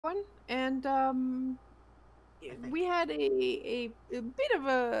everyone. And think. we had a bit of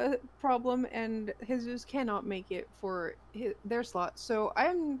a problem, and Jesus cannot make it for their slot. So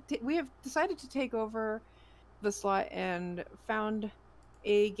we have decided to take over the slot and found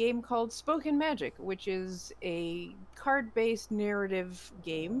a game called Spoken Magic, which is a card-based narrative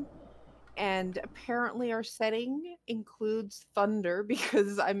game. And apparently, our setting includes thunder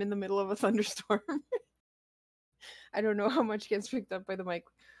because I'm in the middle of a thunderstorm. I don't know how much gets picked up by the mic.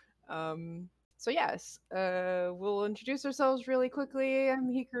 Um, so yes, we'll introduce ourselves really quickly. I'm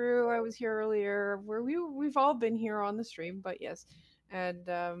Hikaru. I was here earlier. We've all been here on the stream, but yes, and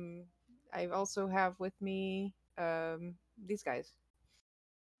I also have with me these guys,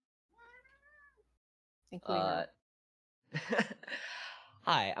 including Uh, Earl.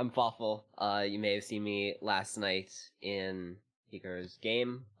 Hi, I'm Fawful. You may have seen me last night in Hikaru's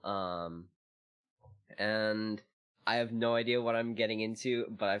game. And I have no idea what I'm getting into,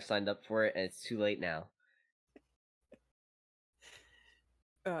 but I've signed up for it, and it's too late now.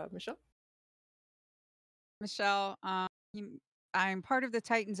 Michelle. Michelle. I'm part of the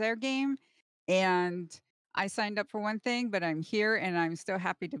Titans Air game, and I signed up for one thing, but I'm here, and I'm still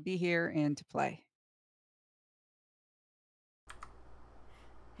happy to be here and to play.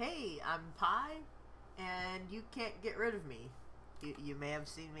 Hey, I'm Pi, and you can't get rid of me. You may have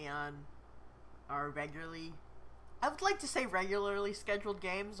seen me on our regularly... I would like to say regularly scheduled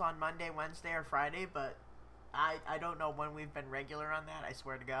games on Monday, Wednesday, or Friday, but I don't know when we've been regular on that, I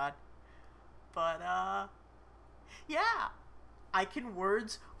swear to God. But, yeah. I can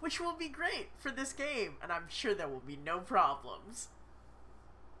words, which will be great for this game, and I'm sure there will be no problems.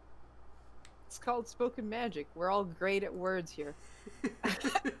 It's called Spoken Magic. We're all great at words here.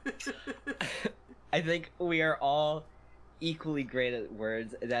 I think we are all equally great at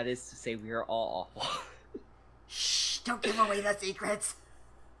words. That is to say, we are all awful. Shh! Don't give away the secrets!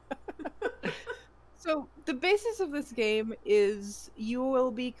 So the basis of this game is you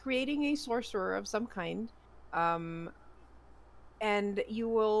will be creating a sorcerer of some kind, and you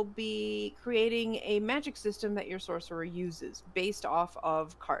will be creating a magic system that your sorcerer uses based off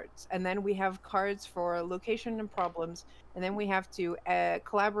of cards. And then we have cards for location and problems, and then we have to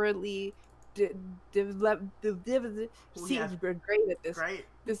collaboratively develop. See, we're great at this. Great.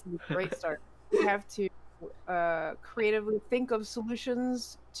 This is a great start. We have to creatively think of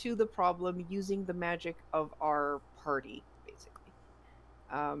solutions to the problem using the magic of our party, basically.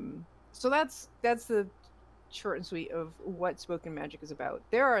 So that's the short and sweet of what Spoken Magic is about.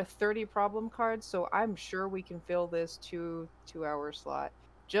 There are 30 problem cards, so I'm sure we can fill this 2-hour slot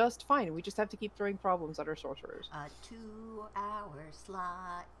just fine. We just have to keep throwing problems at our sorcerers. A 2-hour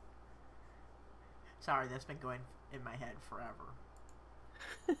slot. Sorry, that's been going in my head forever.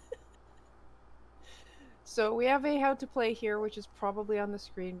 So we have a how to play here, which is probably on the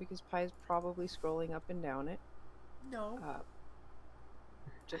screen because Pi's probably scrolling up and down it. No.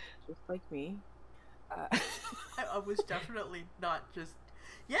 Just like me. I was definitely not just...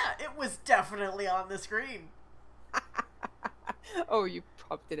 Yeah, it was definitely on the screen. Oh, you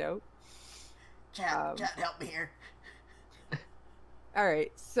popped it out? Chat, help me here. All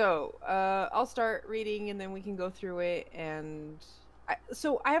right, so I'll start reading and then we can go through it. And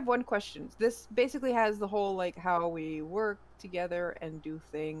so I have one question. This basically has the whole like how we work together and do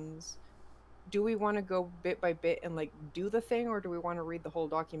things. Do we want to go bit by bit and like do the thing, or do we want to read the whole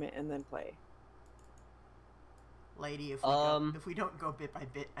document and then play? Lady, if we don't go bit by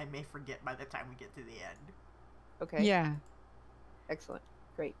bit, I may forget by the time we get to the end. Okay. Yeah. Excellent.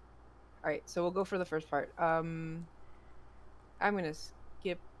 Great. All right, so we'll go for the first part. I'm gonna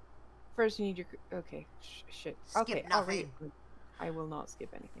skip. First, you need your. Okay. Shit. Skip okay. nothing. I'll read it. I will not skip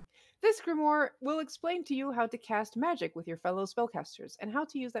anything. This grimoire will explain to you how to cast magic with your fellow spellcasters and how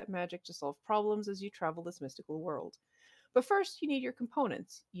to use that magic to solve problems as you travel this mystical world. But first, you need your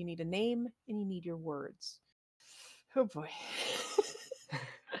components. You need a name and you need your words. Oh boy.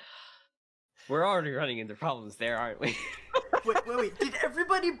 We're already running into problems there, aren't we? Wait. Did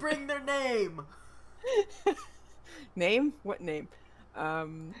everybody bring their name? Name? What name?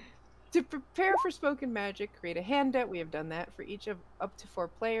 To prepare for Spoken Magic, create a handout. We have done that for each of up to 4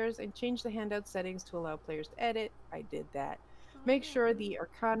 players and change the handout settings to allow players to edit. I did that. Make sure the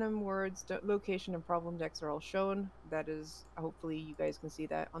Arcanum words, location, and problem decks are all shown. That is, hopefully you guys can see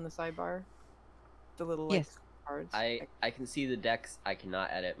that on the sidebar. The little like, Yes. cards. I can see the decks. I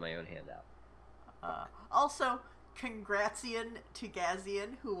cannot edit my own handout. Also, congratian to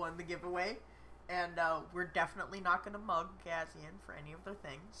Gazian, who won the giveaway. And we're definitely not going to mug Gazian for any of their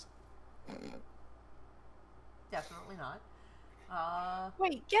things. Definitely not.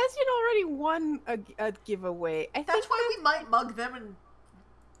 Wait, Gazian already won a giveaway. That's why we might mug them and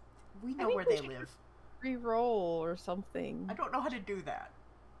We I know think where we they should live. re-roll or something. I don't know how to do that,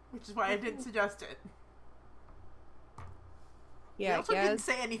 which is why I didn't suggest it. We Yeah, also didn't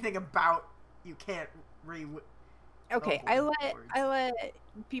say anything about you can't re. Okay, Oh, I let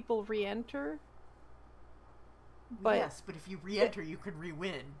people re-enter. Well, But yes, but if you re-enter, you can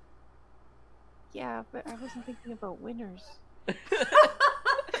re-win. yeah, but I wasn't thinking about winners.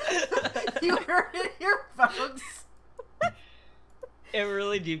 You heard it here, folks. It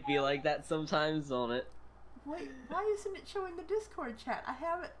really do feel like that sometimes, don't it? Wait, why isn't it showing the Discord chat? I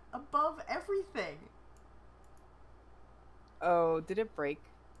have it above everything. Oh, did it break?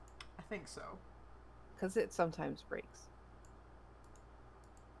 I think so. Because it sometimes breaks.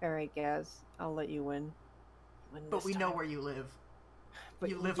 Alright, Gaz, I'll let you win. But we know where you live. But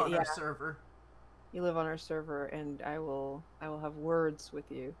you live on our server. You live on our server, and I will have words with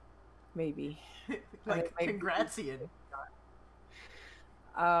you. Maybe. Like, congratian.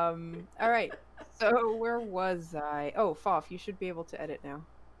 Alright. So, where was I? Oh, Foff, you should be able to edit now.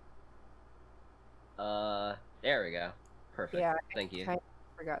 There we go. Perfect. Yeah, Thank you. I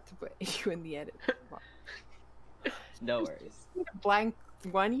forgot to put you in the edit. No worries. A blank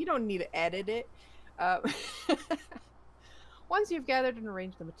one, you don't need to edit it. Once you've gathered and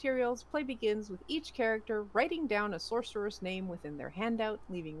arranged the materials, play begins with each character writing down a sorcerer's name within their handout,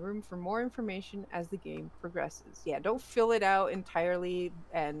 leaving room for more information as the game progresses. Yeah, don't fill it out entirely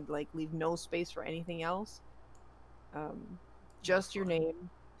and like leave no space for anything else. Just your name.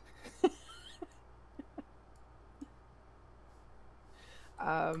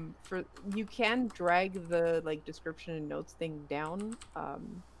 For you can drag the like description and notes thing down,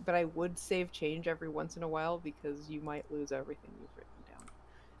 but I would save change every once in a while because you might lose everything you've written down.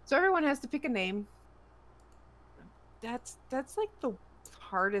 So everyone has to pick a name. That's like the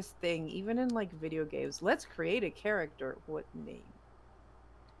hardest thing, even in like video games. Let's create a character. What name?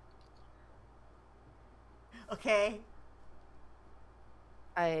 Okay.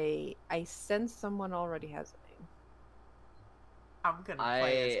 I sense someone already has a name. I'm gonna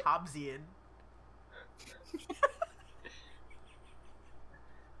play as Hobbesian.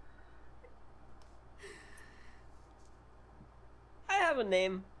 I have a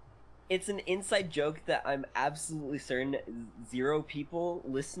name. It's an inside joke that I'm absolutely certain 0 people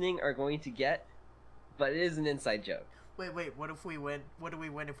listening are going to get, but it is an inside joke. Wait, what if we win? What do we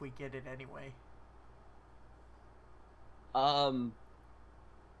win if we get it anyway?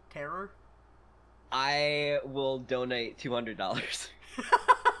 Terror? I will donate $200.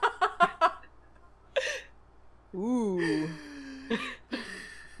 Ooh.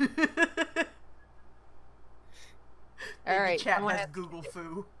 All right. Chat has Google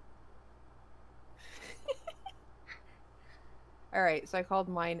Foo. All right, so I called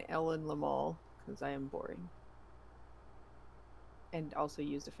mine Ellen Lamal because I am boring, and also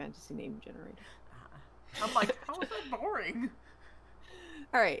used a fantasy name generator. I'm like, how is that boring?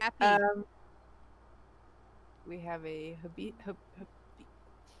 All right. Happy. We have a can't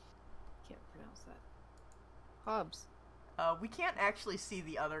pronounce that. Hobbs. We can't actually see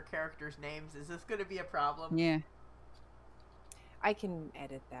the other characters' names. Is this going to be a problem? Yeah. I can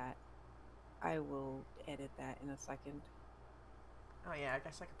edit that. I will edit that in a second. Oh yeah, I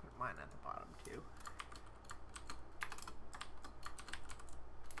guess I could put mine at the bottom too.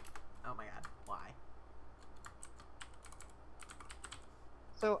 Oh my god, why?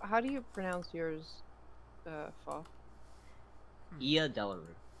 So, how do you pronounce yours, Fa? Ia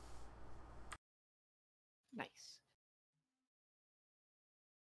Delarue. Nice.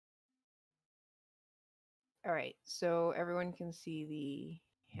 All right, so everyone can see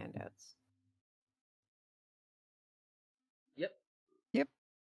the handouts. Yep. Yep.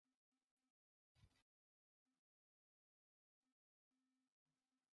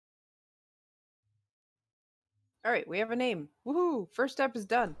 All right, we have a name. Woohoo! First step is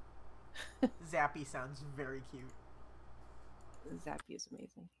done. Zappy sounds very cute. Zappy is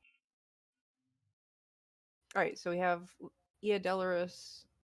amazing. All right, so we have Ia Delarus.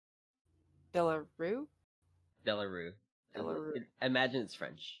 Delarue? Delarue. Delarue. Imagine it's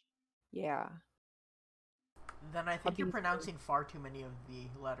French. Yeah. Then I think you're pronouncing far too many of the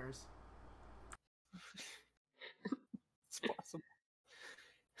letters. It's possible.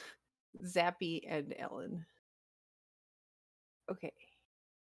 Zappy and Ellen. Okay.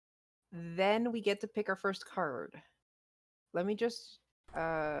 Then we get to pick our first card. Let me just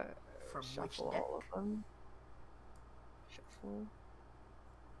From shuffle which all deck? of them. Shuffle.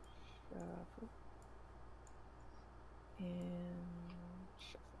 Shuffle. And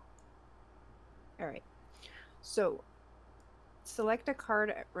shuffle. Alright. So select a card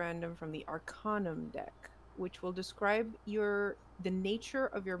at random from the Arcanum deck. which will describe the nature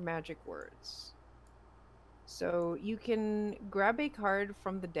of your magic words. So you can grab a card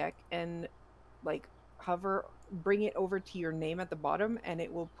from the deck and like bring it over to your name at the bottom, and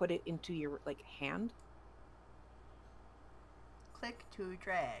it will put it into your like hand. Click to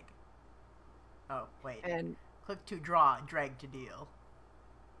drag. Oh, wait. And Click to draw, drag to deal.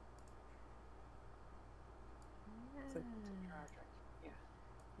 click to draw.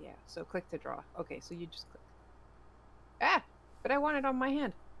 Yeah. So click to draw. Okay, so you just click. Ah, but I want it on my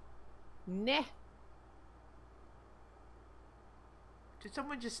hand. Nah. Did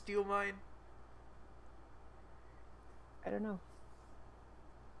someone just steal mine? I don't know.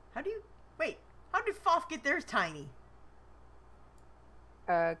 How do you... Wait, how did Foff get theirs tiny?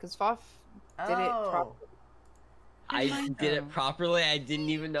 Because Foff did it properly. I did it properly. I didn't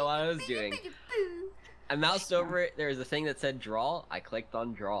even know what I was doing. I moused over it. There was a thing that said draw. I clicked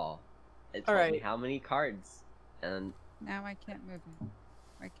on draw. It told me how many cards. And now I can't move it.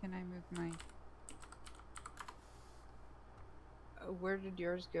 Why can't I move mine? Where did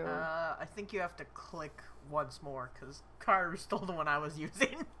yours go? I think you have to click once more, because Carter stole the one I was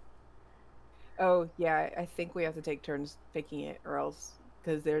using. Oh, yeah, I think we have to take turns picking it, or else,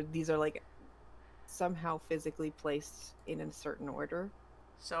 because these are like somehow physically placed in a certain order.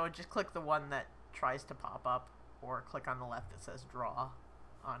 So just click the one that tries to pop up, or click on the left that says draw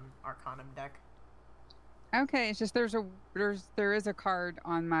on Arcanum deck. Okay, it's just there is a card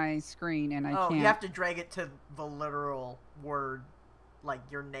on my screen and I can't. Oh, you have to drag it to the literal word, like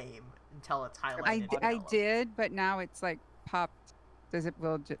your name, until it's highlighted. I did, but now it's like popped. Does it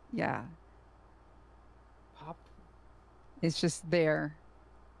will? Yeah. Pop. It's just there.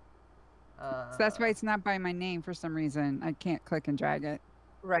 So that's why it's not by my name for some reason. I can't click and drag it.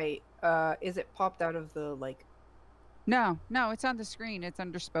 Right. Is it popped out of the like? No, it's on the screen. It's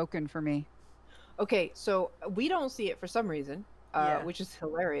under spoken for me. Okay, so we don't see it for some reason, which is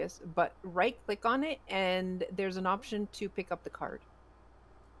hilarious. But right-click on it, and there's an option to pick up the card.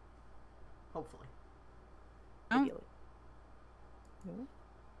 Hopefully. Oh. Ideally. No?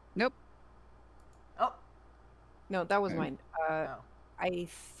 Nope. Oh. No, that was mine. I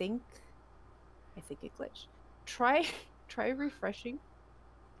think it glitched. Try refreshing.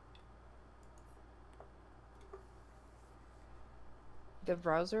 The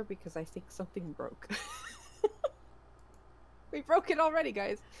browser, because I think something broke. We broke it already,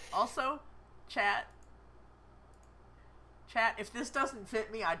 guys. Also, chat, if this doesn't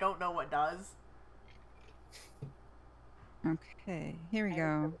fit me, I don't know what does. Okay, here we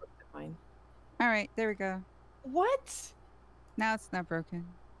go. Mine. All right, there we go. What? Now it's not broken.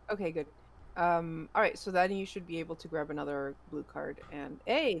 Okay, good. All right, so then you should be able to grab another blue card, and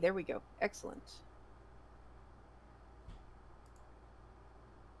hey, there we go. Excellent.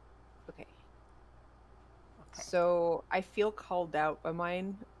 Okay. So I feel called out by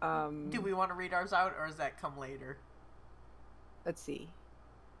mine. Do we want to read ours out, or does that come later? Let's see.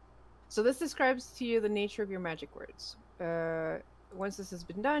 So this describes to you the nature of your magic words. Once this has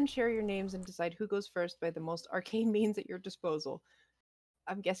been done, share your names and decide who goes first by the most arcane means at your disposal.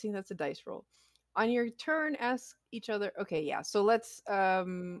 I'm guessing that's a dice roll. On your turn, ask each other. Okay, yeah. So let's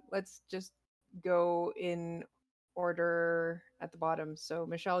just go in order at the bottom. So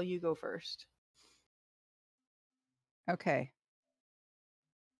Michelle, you go first. Okay.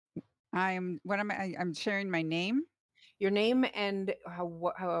 I'm sharing my name. Your name and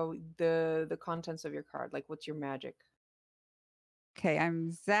how the contents of your card. Like, what's your magic? Okay,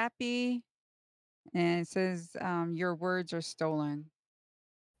 I'm Zappy, and it says your words are stolen.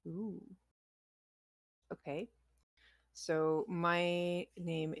 Ooh. Okay. So my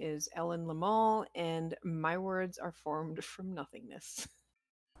name is Ellen Lamal, and my words are formed from nothingness.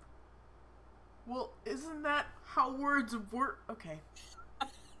 Well, isn't that how words work? Okay.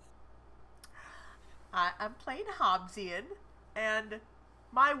 I'm playing Hobbesian, and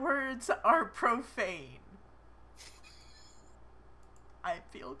my words are profane. I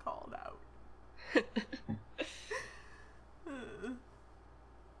feel called out.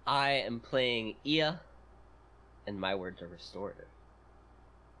 I am playing Ia, and my words are restorative.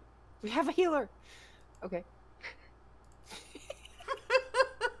 We have a healer. Okay.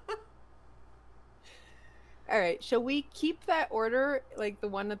 All right. Shall we keep that order, like the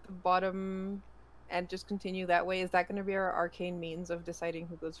one at the bottom, and just continue that way? Is that going to be our arcane means of deciding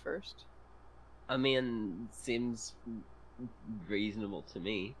who goes first? I mean, seems reasonable to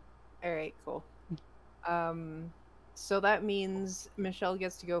me. All right. Cool. So that means Michelle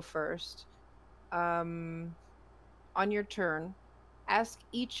gets to go first. On your turn, ask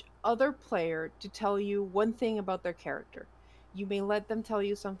each other player to tell you one thing about their character. You may let them tell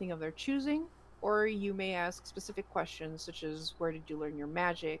you something of their choosing, or you may ask specific questions such as where did you learn your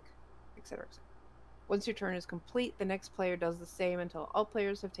magic, etc., etc. Once your turn is complete, the next player does the same until all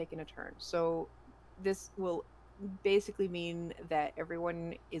players have taken a turn. So this will basically mean that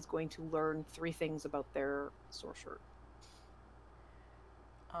everyone is going to learn 3 things about their sorcerer.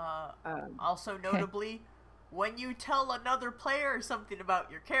 Also notably, when you tell another player something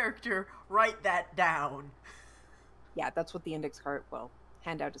about your character, write that down. Yeah, that's what the index card, well,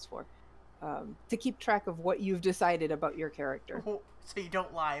 handout is for. To keep track of what you've decided about your character. So you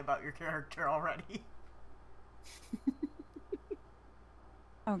don't lie about your character already.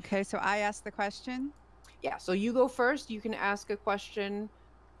 Okay, so I asked the question. Yeah, so you go first. You can ask a question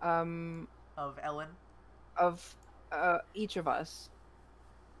Of Ellen? Of each of us.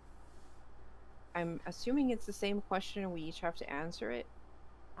 I'm assuming it's the same question and we each have to answer it.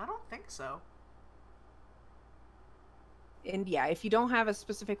 I don't think so. And yeah, if you don't have a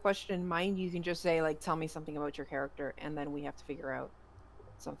specific question in mind, you can just say, like, tell me something about your character, and then we have to figure out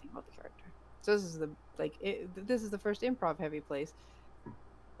something about the character. So this is this is the first improv heavy place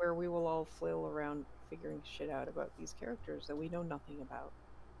where we will all flail around figuring shit out about these characters that we know nothing about.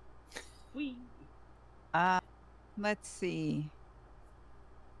 Let's see.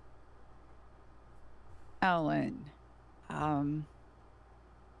 Ellen,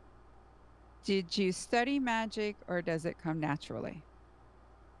 did you study magic or does it come naturally?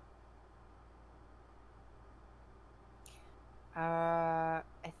 I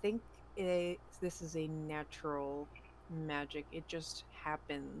think this is a natural magic. It just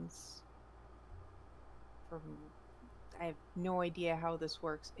happens. I have no idea how this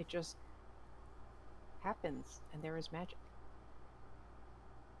works. It just happens, and there is magic.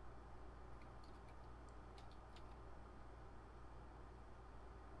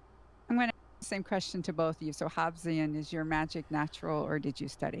 I'm going to ask the same question to both of you. So, Habzian, is your magic natural or did you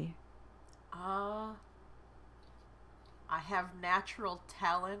study? I have natural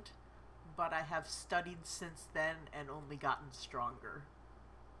talent, but I have studied since then and only gotten stronger.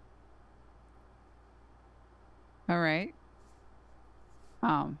 All right.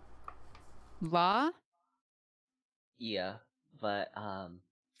 Law? Yeah, but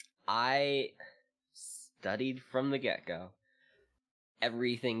I studied from the get-go.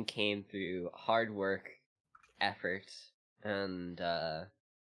 Everything came through hard work, effort, and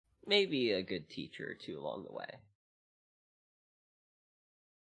maybe a good teacher or two along the way.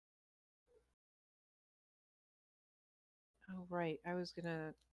 Oh, right. I was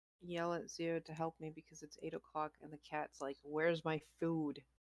gonna yell at Zio to help me because it's 8 o'clock and the cat's like, where's my food?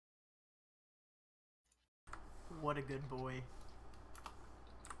 What a good boy.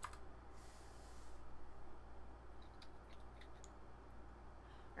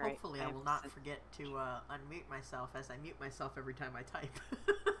 All right, Hopefully I will not forget to unmute myself as I mute myself every time I type.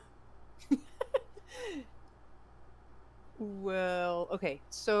 Well, okay.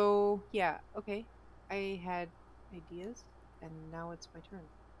 So, yeah, okay. I had ideas, and now it's my turn.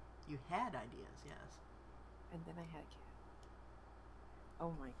 You had ideas, yes. And then I had a cat.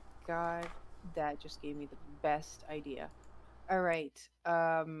 Oh my god, that just gave me the best idea. All right.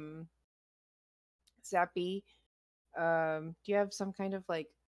 Zappy, do you have some kind of like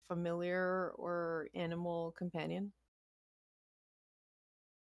familiar or animal companion?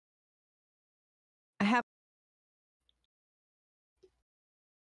 I have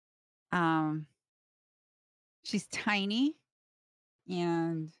she's tiny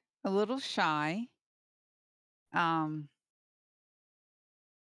and a little shy. I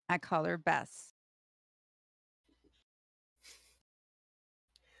call her Bess.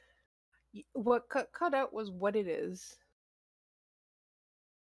 What cut out was what it is.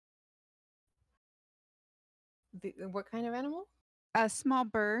 What kind of animal? A small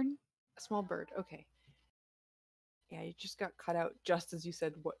bird. A small bird. Okay. Yeah, you just got cut out just as you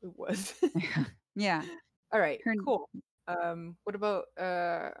said what it was. Yeah. All right. Cool. What about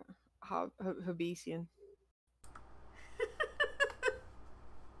Habesian?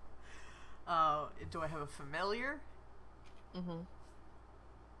 Do I have a familiar? Mm-hmm.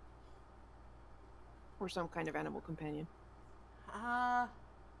 Or some kind of animal companion?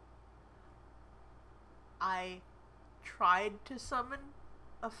 I tried to summon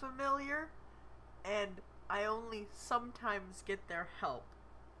a familiar, and I only sometimes get their help.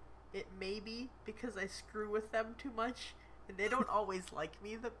 It may be because I screw with them too much, and they don't always like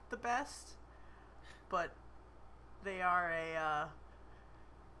me the best, but they are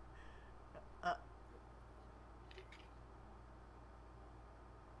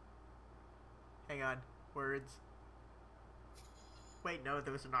hang on, words. Wait, no,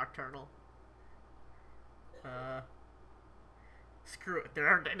 there was a nocturnal. Screw it, there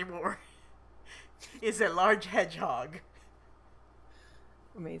aren't any more. is a large hedgehog.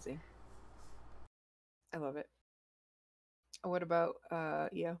 Amazing. I love it. What about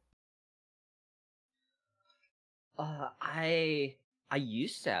yeah? I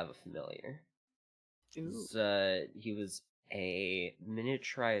used to have a familiar. Ooh. He was a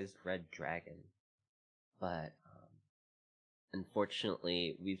miniaturized red dragon, but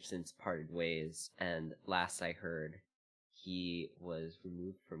unfortunately, we've since parted ways, and last I heard, he was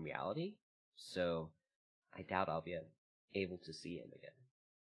removed from reality, so I doubt I'll be able to see him again.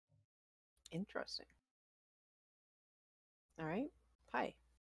 Interesting. All right. Hi.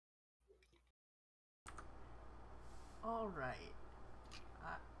 All right.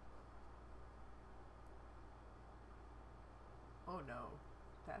 Oh no,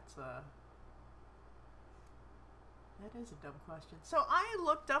 that's a that is a dumb question. So I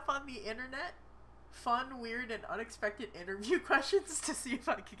looked up on the internet fun, weird, and unexpected interview questions to see if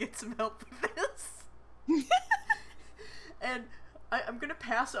I could get some help with this. And I'm gonna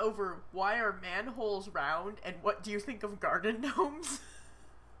pass over why are manholes round and what do you think of garden gnomes?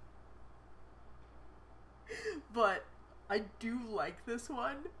 But I do like this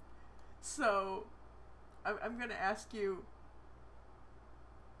one. So I'm gonna ask you.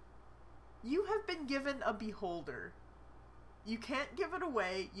 You have been given a beholder. You can't give it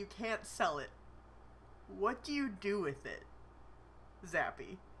away, you can't sell it. What do you do with it,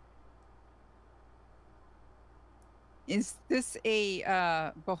 Zappy? Is this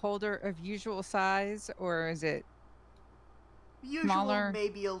a beholder of usual size, or is it Usual, smaller?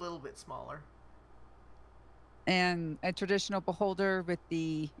 maybe a little bit smaller. And a traditional beholder with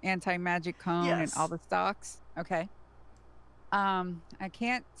the anti-magic cone and all Yes. the stocks? Okay. I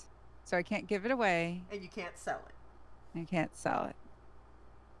can't, so I can't give it away. And you can't sell it. I can't sell it.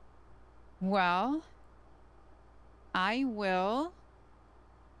 Well, I will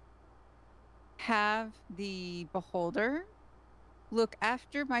have the beholder look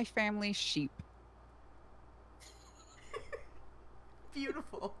after my family's sheep.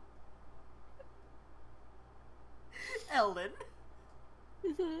 Beautiful. Ellen,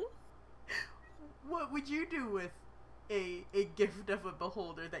 what would you do with a gift of a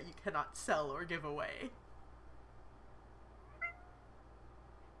beholder that you cannot sell or give away?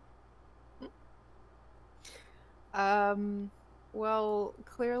 Well,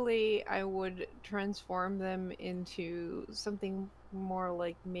 clearly I would transform them into something more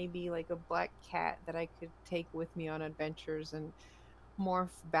like maybe like a black cat that I could take with me on adventures and morph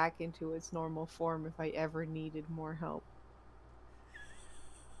back into its normal form if I ever needed more help.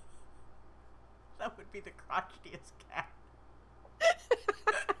 That would be the crotchetiest cat.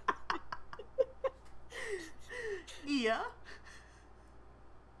 Ia?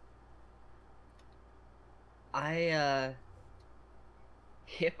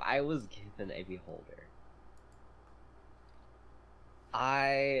 If I was given a beholder,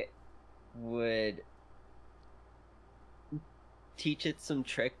 I would teach it some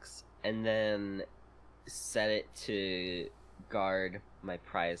tricks and then set it to guard my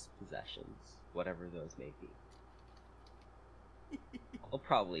prized possessions, whatever those may be. I'll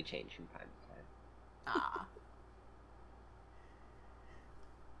probably change from time to time. Ah.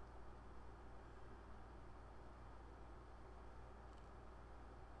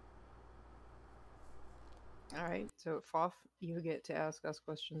 All right, so Foff, you get to ask us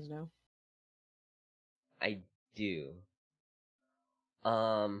questions now. I do.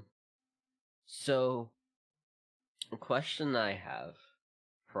 So a question I have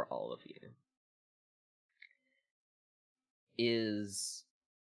for all of you is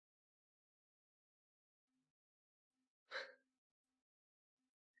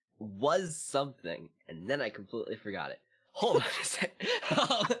was something, and then I completely forgot it. Hold on a second.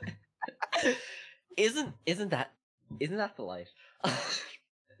 Isn't that the life?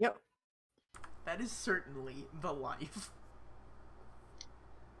 Yep. That is certainly the life.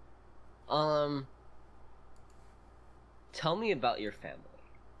 Tell me about your family.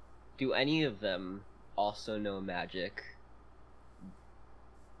 Do any of them also know magic?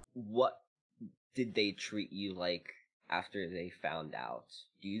 What did they treat you like after they found out?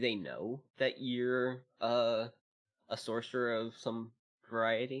 Do they know that you're a sorcerer of some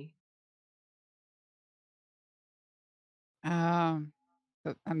variety? I'm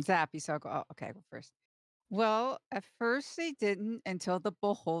Zappy, so I'll go. Oh, okay, I'll go first. Well, at first they didn't until the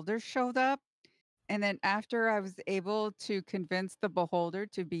beholder showed up. And then after I was able to convince the beholder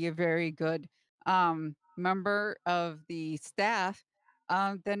to be a very good member of the staff,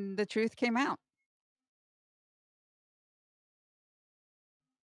 then the truth came out.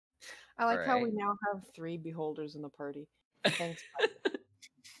 I like how we Alright. now have 3 beholders in the party. Thanks.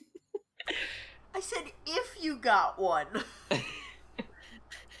 I said if you got one.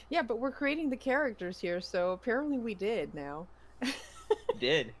 Yeah, but we're creating the characters here, so apparently we did now.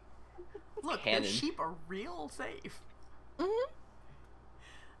 Did. Look, Canon. their sheep are real safe. Mm-hmm.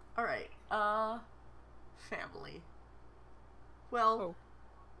 Alright, family. Well,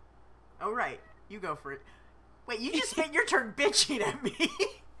 oh right, you go for it. Wait, you just spent your turn bitching at me.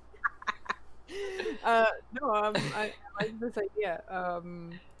 No, I like this idea.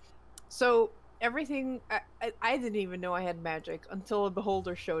 So everything, I didn't even know I had magic until a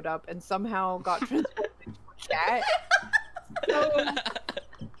beholder showed up and somehow got transformed into a cat. So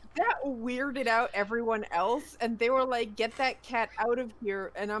that weirded out everyone else, and they were like, "Get that cat out of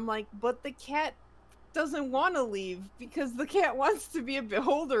here!" And I'm like, "But the cat doesn't want to leave because the cat wants to be a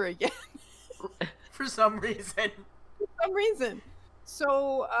beholder again." For some reason. For some reason.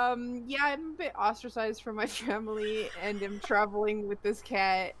 So, yeah, I'm a bit ostracized from my family, and am traveling with this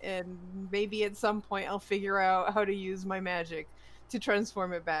cat, and maybe at some point I'll figure out how to use my magic to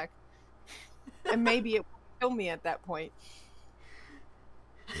transform it back. And maybe it will kill me at that point.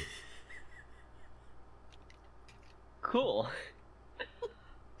 Cool.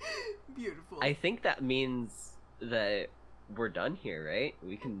 Beautiful. I think that means that we're done here, right?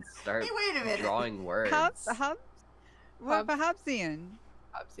 We can start wait a minute. drawing words. What about Hobsian?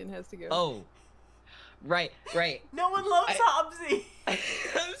 Hobsian has to go. Oh. Right. No one loves Hobbsy.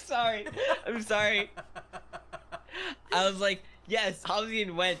 I'm sorry. I was like, yes,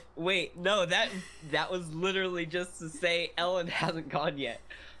 Hobsian went. Wait, no, that was literally just to say Ellen hasn't gone yet.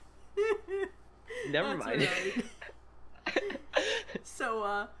 Never mind. Right.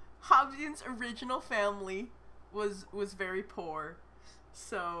 So, Hobsian's original family was very poor,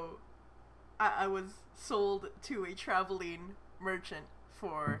 so I was sold to a traveling merchant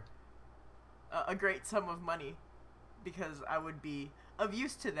for a great sum of money because I would be of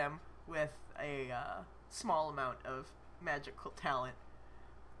use to them with a small amount of magical talent.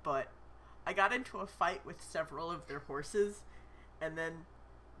 But I got into a fight with several of their horses, and then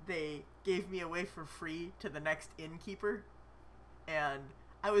they gave me away for free to the next innkeeper, and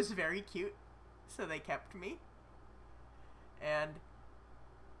I was very cute, so they kept me. And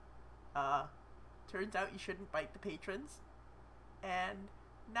turns out you shouldn't bite the patrons, and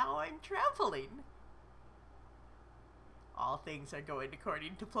now I'm traveling. All things are going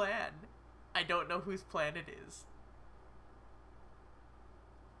according to plan. I don't know whose plan it is.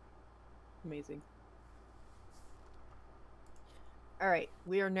 Amazing. Alright,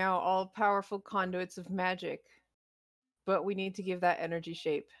 we are now all powerful conduits of magic. But we need to give that energy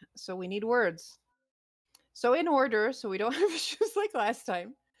shape. So we need words. So in order, so we don't have issues like last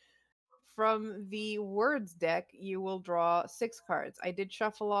time, from the words deck, you will draw 6 cards. I did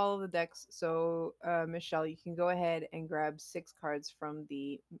shuffle all of the decks, so Michelle, you can go ahead and grab 6 cards from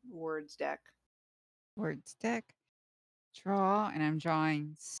the words deck. Words deck. Draw, and I'm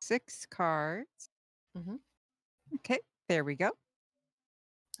drawing 6 cards. Mm-hmm. Okay, there we go.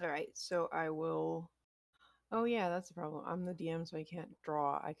 All right, so I will. Oh yeah, that's the problem. I'm the DM, so I can't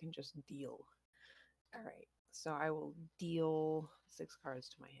draw. I can just deal. All right, so I will deal 6 cards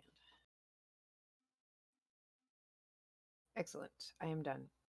to my hand. Excellent. I am done.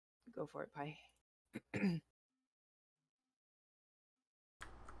 Go for it, Pi.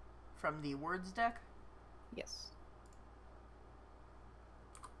 From the words deck? Yes.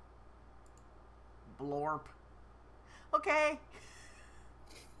 Blorp. Okay.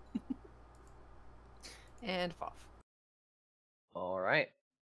 And Foff. All right.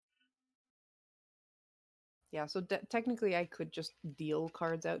 Yeah, so technically I could just deal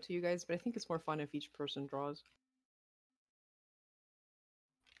cards out to you guys, but I think it's more fun if each person draws.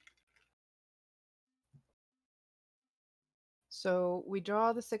 So we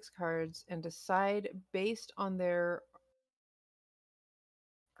draw the 6 cards and decide based on their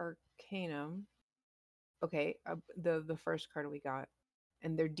arcanum. Okay, the first card we got,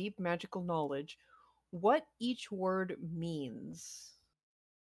 and their deep magical knowledge, what each word means.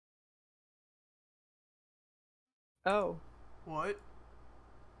 Oh. What?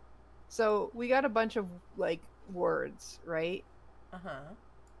 So we got a bunch of like words, right? Uh-huh.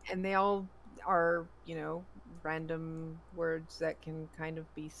 And they all are, you know, random words that can kind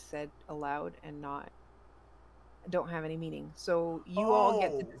of be said aloud and don't have any meaning. So you all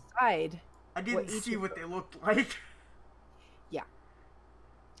get to decide. I didn't see what they looked like. Yeah.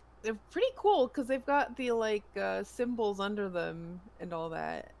 They're pretty cool because they've got the like symbols under them and all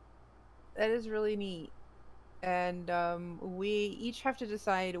that. That is really neat. And we each have to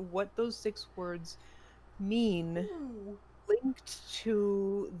decide what those 6 words mean. Ooh. Linked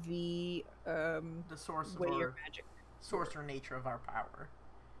to the source of way our your magic source or nature of our power.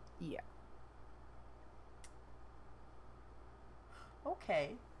 Yeah.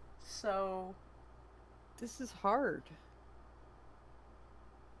 Okay. So This is hard.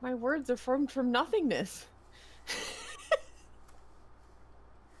 My words are formed from nothingness.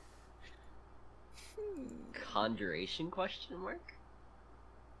 Conjuration question mark?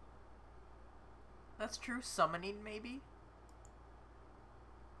 that's true. Summoning, maybe?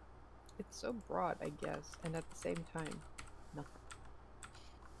 It's so broad, I guess, and at the same time, nothing.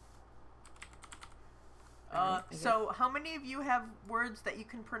 Alright, So how many of you have words that you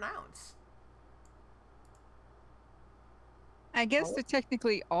can pronounce? I guess they're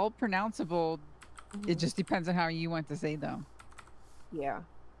technically all pronounceable. It Mhm. just depends on how you want to say them. Yeah.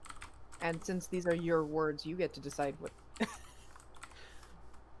 And since these are your words, you get to decide what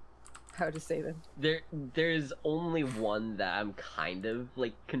how to say them. There's only one that I'm kind of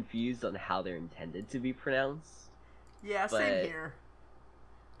like confused on how they're intended to be pronounced. Yeah, same But here.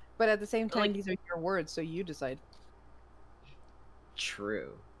 But at the same time, like these are your words, so you decide.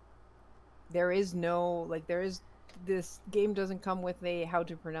 true. There is no this game doesn't come with a how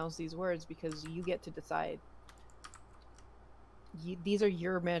to pronounce these words because you get to decide. These are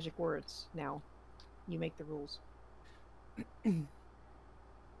your magic words now. You make the rules.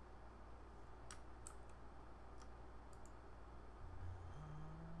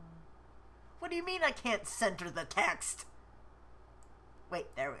 What do you mean I can't center the text?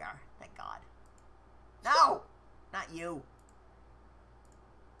 Wait, there we are. Thank God. No! Not you.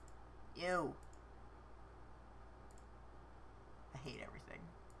 You. I hate everything.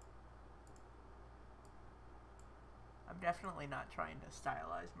 I'm definitely not trying to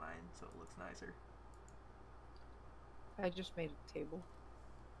stylize mine so it looks nicer. I just made a table.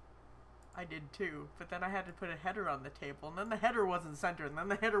 I did too, but then I had to put a header on the table, and then the header wasn't centered, and then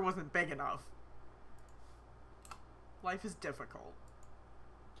the header wasn't big enough. Life is difficult.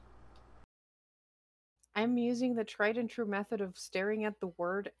 I'm using the tried and true method of staring at the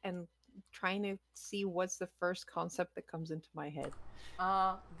word and trying to see what's the first concept that comes into my head.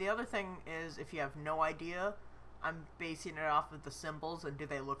 The other thing is, if you have no idea, I'm basing it off of the symbols and do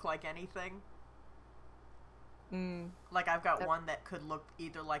they look like anything? Mm. Like, I've got one that could look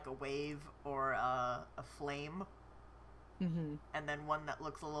either like a wave or a flame, Mm-hmm. and then one that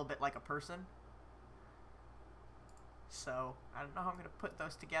looks a little bit like a person. So, I don't know how I'm going to put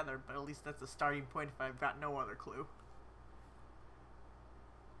those together, but at least that's a starting point if I've got no other clue.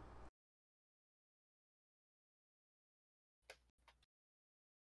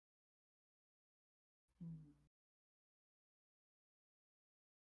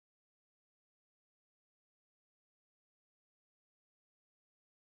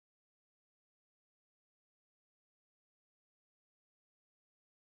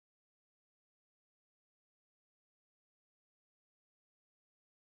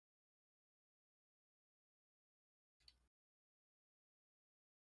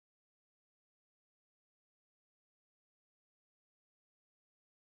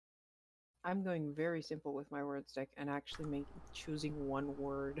 I'm going very simple with my word stick and actually choosing one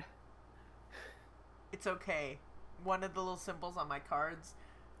word. It's okay. One of the little symbols on my cards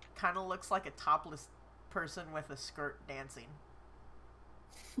kind of looks like a topless person with a skirt dancing.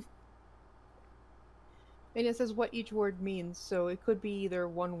 And it says what each word means, so it could be either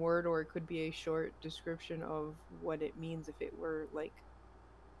one word or it could be a short description of what it means if it were like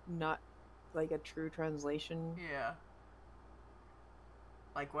not like a true translation. Yeah.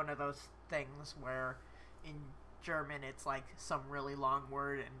 Like one of those things where in German it's like some really long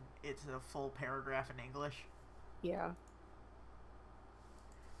word and it's a full paragraph in English. Yeah.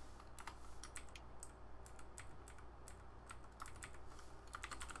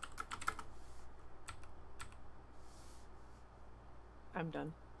 I'm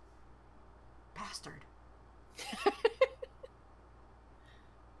done. Bastard.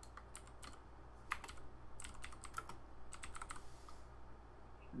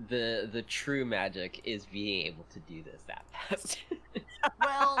 The true magic is being able to do this that fast.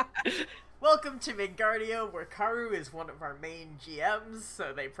 Well, welcome to Midgardia, where Karu is one of our main GMs,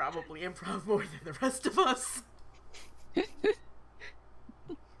 so they probably improv more than the rest of us.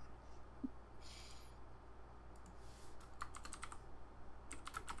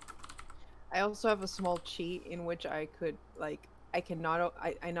 I also have a small cheat in which I could like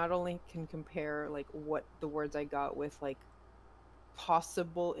I not only can compare like what the words I got with like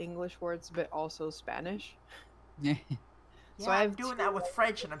possible English words but also Spanish. Yeah, So I I'm have doing that with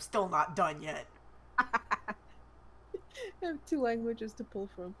French and I'm still not done yet. I have two languages to pull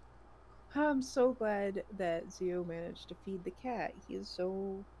from. I'm so glad that Zio managed to feed the cat. He is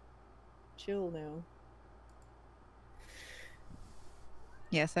so chill now.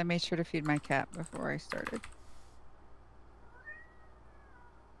 Yes, I made sure to feed my cat before I started.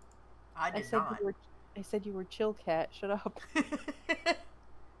 I I did said you not. were. I said you were chill, cat. Shut up.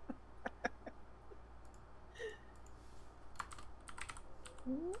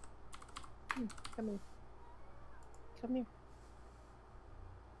 Come here. Come here.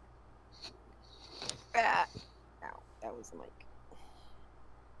 Ah. Ow. That was the mic.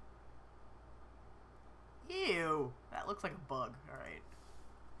 Ew. That looks like a bug. Alright.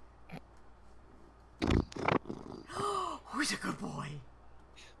 Who's a good boy?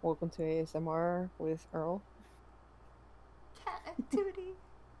 Welcome to ASMR with Earl. Cat activity.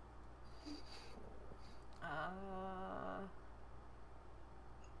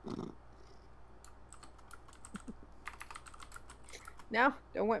 Now,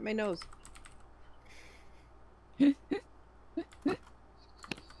 don't wipe my nose. You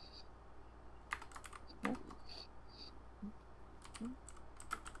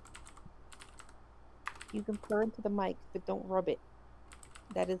can purr into the mic, but don't rub it.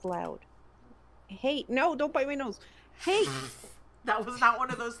 That is loud. Hey, no, don't bite my nose. Hey! That was not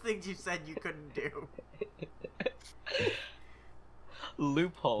one of those things you said you couldn't do.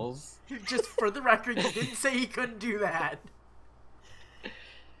 Loopholes. Just for the record, you didn't say he couldn't do that.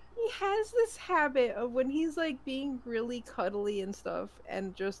 He has this habit of when he's like being really cuddly and stuff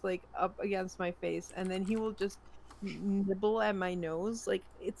and just like up against my face, and then he will just nibble at my nose. Like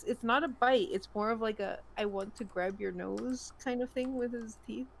it's not a bite, it's more of like a I want to grab your nose kind of thing with his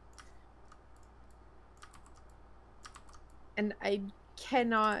teeth. And I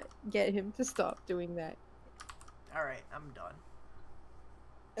cannot get him to stop doing that. Alright, I'm done.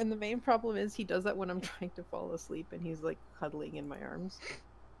 And the main problem is he does that when I'm trying to fall asleep and he's like cuddling in my arms.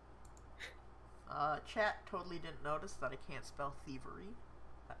 Chat totally didn't notice that I can't spell thievery.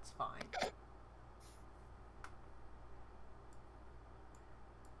 That's fine.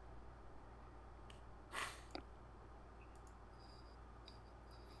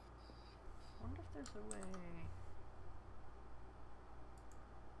 Wonder if there's a way.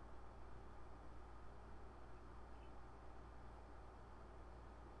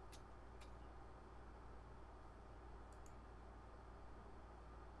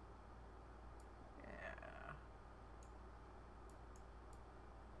 Yeah.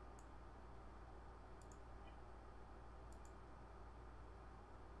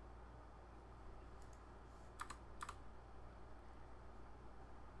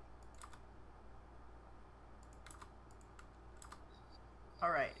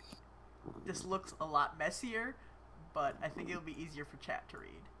 Alright. This looks a lot messier, but I think it'll be easier for chat to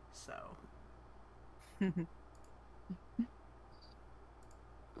read, so.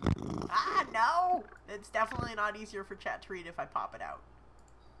 Ah, no! It's definitely not easier for chat to read if I pop it out.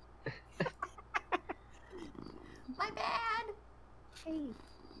 My bad! Hey.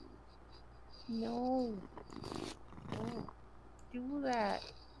 No. Don't do that.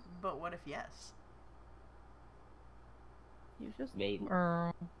 But what if yes? You just Maybe.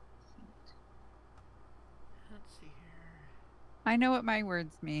 Earl. Let's see here. I know what my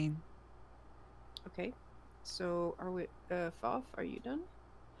words mean. Okay. So are we Foff, are you done?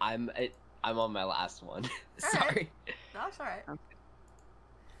 I'm on my last one. Alright. Sorry. No, it's alright. Okay.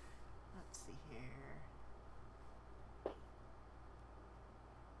 Let's see here.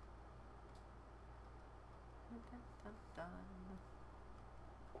 Dun, dun, dun.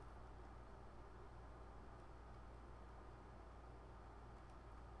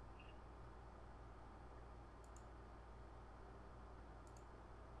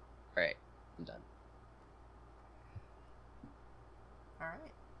 Alright, I'm done.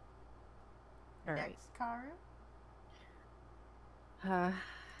 Alright. Alright. Next, Karu.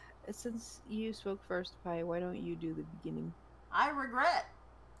 Since you spoke first, Pi, why don't you do the beginning? I regret.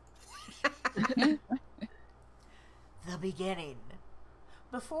 The beginning.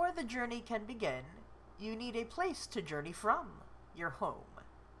 Before the journey can begin, you need a place to journey from, your home.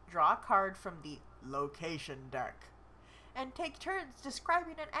 Draw a card from the location deck, and take turns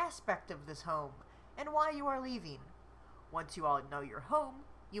describing an aspect of this home and why you are leaving. Once you all know your home,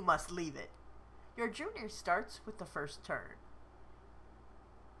 you must leave it. Your junior starts with the first turn.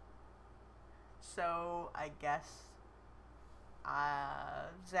 So, I guess,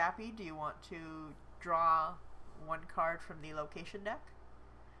 Zappy, do you want to draw one card from the location deck?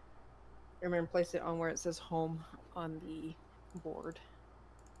 Remember, place it on where it says home on the board.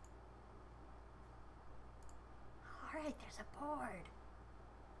 Alright, there's a board.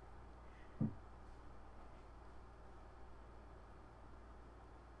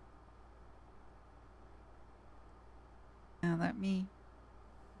 Now let me.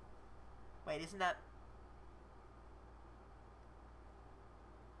 Wait, isn't that...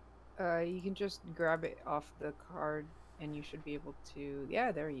 You can just grab it off the card and you should be able to...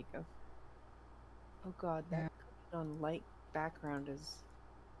 Yeah, there you go. Oh god, Yeah. that on light background is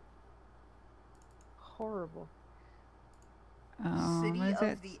horrible. City Is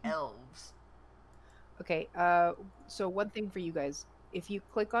it? of the Elves. Okay, so one thing for you guys. If you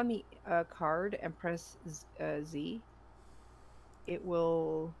click on the card and press Z, it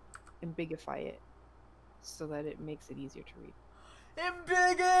will ambigify it so that it makes it easier to read.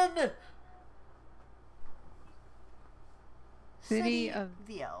 Embiggen! City City of,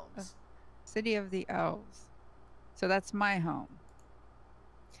 the of Elves. City of the Elves. So that's my home.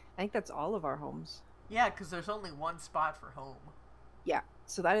 I think that's all of our homes. Yeah, because there's only one spot for home. Yeah,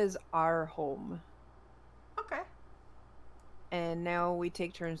 so that is our home. Okay. And now we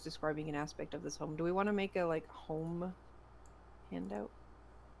take turns describing an aspect of this home. Do we want to make a like home handout?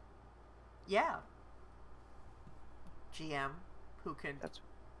 Yeah. GM, who can That's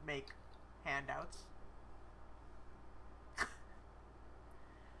make handouts.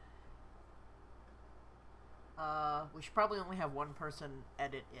 We should probably only have one person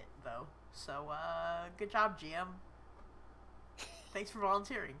edit it, though. So, good job, GM. Thanks for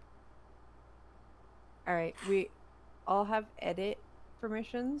volunteering. all right. We all have edit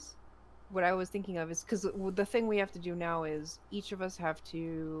permissions. What I was thinking of is because the thing we have to do now is each of us have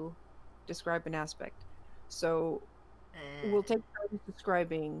to describe an aspect. So we'll take turns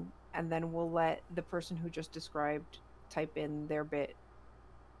describing, and then we'll let the person who just described type in their bit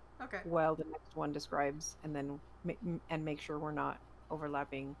Okay. while the next one describes, and then make sure we're not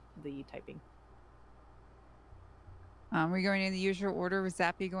overlapping the typing. We're going in the usual order with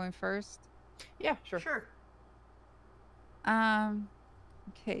Zappy going first. Yeah, sure. Sure.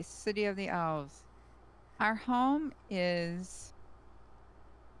 Okay, City of the Elves. Our home is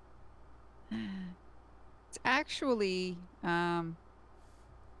it's actually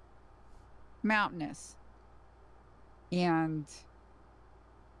mountainous. And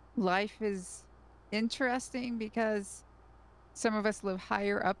life is interesting because some of us live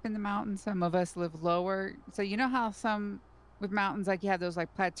higher up in the mountains, some of us live lower. So you know how some with mountains, like you have those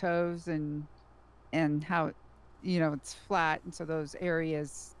like plateaus and how it's flat, and so those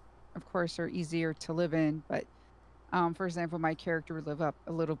areas, of course, are easier to live in. But for example, my character would live up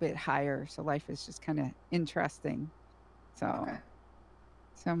a little bit higher, so life is just kind of interesting. So, Okay.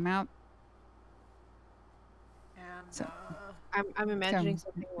 so Mount. And, So, I'm imagining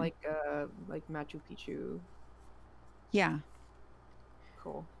so something like Machu Picchu. yeah.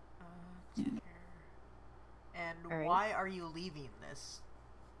 Cool. take Yeah. care. And All right. why are you leaving this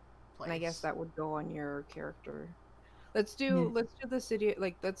place? And I guess that would go on your character. Let's do the city,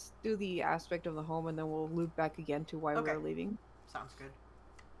 like let's do the aspect of the home, and then we'll loop back again to why Okay. we're leaving. Sounds good.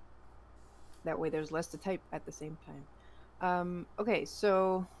 That way there's less to type at the same time. Okay,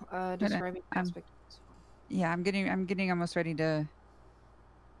 so describing the aspect of this home. Yeah, I'm getting almost ready to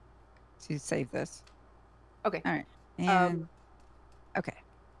save this. Okay. All right. And okay.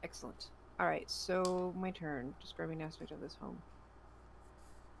 Excellent. All right, so my turn. Describing the aspect of this home.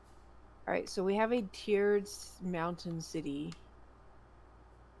 All right, so we have a tiered mountain city.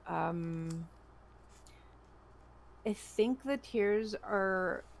 I think the tiers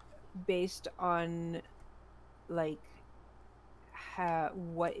are based on like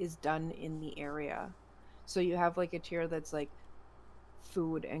what is done in the area. So you have like a tier that's like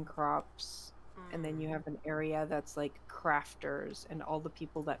food and crops, and then you have an area that's like crafters and all the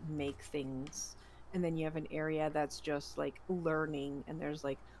people that make things, and then you have an area that's just like learning, and there's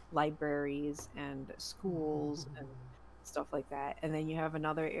like libraries and schools and stuff like that, and then you have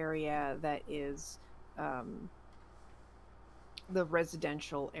another area that is the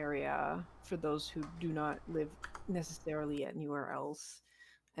residential area for those who do not live necessarily anywhere else,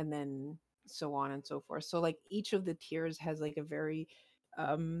 and then so on and so forth. So like each of the tiers has like a very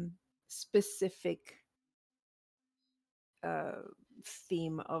specific uh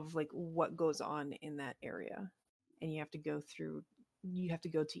theme of like what goes on in that area, and you have to go to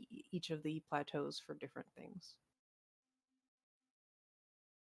each of the plateaus for different things.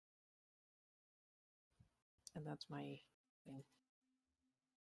 And that's my thing.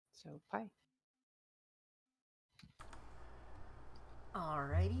 So pie.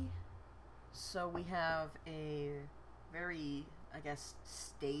 Alrighty. So we have a very, I guess,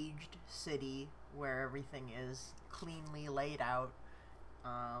 staged city where everything is cleanly laid out.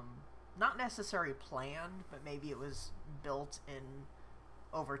 Not necessarily planned, but maybe it was built in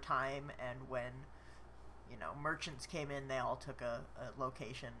over time, and when merchants came in, they all took a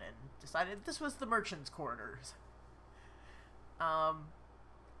location and decided this was the merchants' quarters.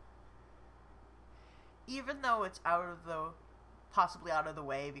 Even though it's possibly out of the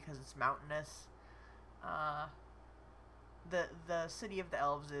way because it's mountainous, the city of the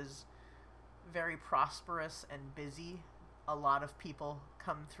elves is very prosperous and busy. A lot of people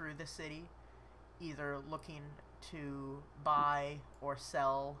come through the city, either looking to buy or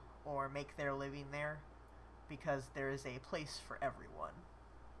sell or make their living there, because there is a place for everyone.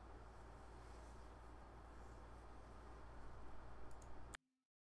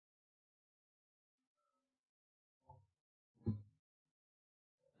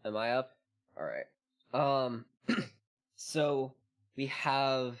 Am I up? Alright. So we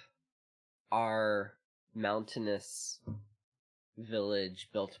have our mountainous village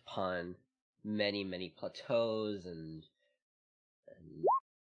built upon many, many plateaus and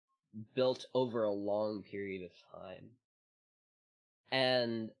built over a long period of time.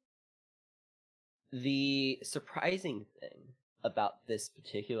 And the surprising thing about this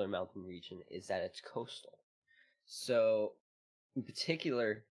particular mountain region is that it's coastal. So, in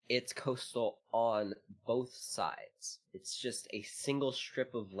particular, it's coastal on both sides. It's just a single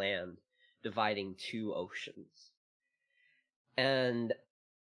strip of land dividing two oceans. And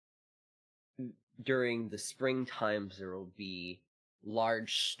during the spring times, there will be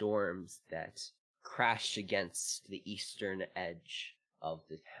large storms that crash against the eastern edge of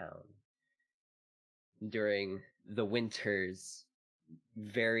the town. During the winters,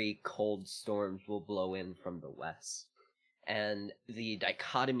 very cold storms will blow in from the west. And the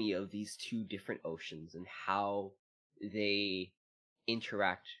dichotomy of these two different oceans and how they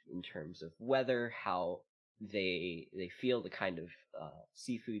interact in terms of weather, how they feel the kind of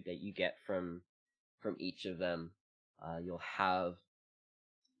seafood that you get from each of them. You'll have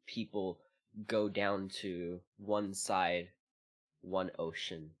people go down to one side, one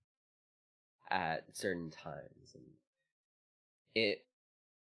ocean at certain times, and it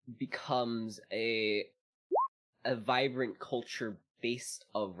becomes a vibrant culture based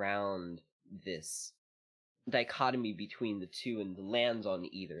around this dichotomy between the two and the lands on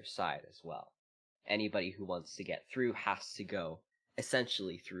either side as well. Anybody who wants to get through has to go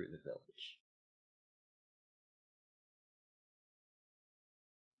essentially through the village.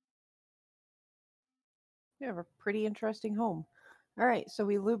 You have a pretty interesting home. All right, so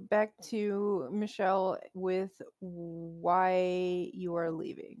we loop back to Michelle with why you are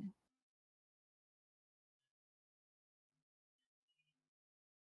leaving.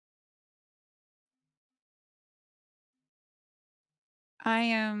 I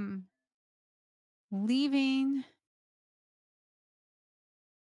am leaving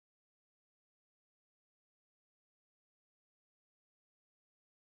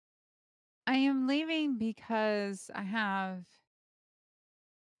because I have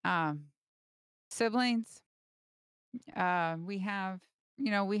um, siblings. We have,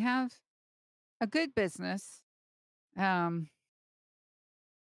 we have a good business. Um,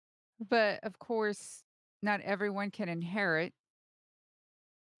 but of course, not everyone can inherit.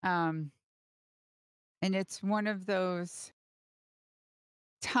 Um, and it's one of those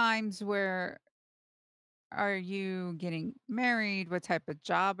times where, are you getting married? What type of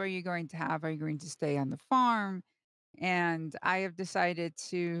job are you going to have? Are you going to stay on the farm? And I have decided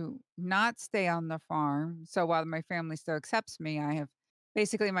to not stay on the farm. So while my family still accepts me, I have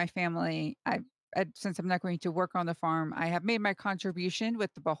basically my family, since I'm not going to work on the farm, I have made my contribution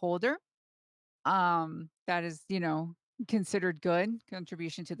with the beholder. That is, considered good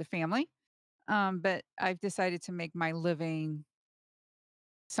contribution to the family. But I've decided to make my living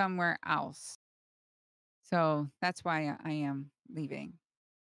somewhere else. So that's why I am leaving.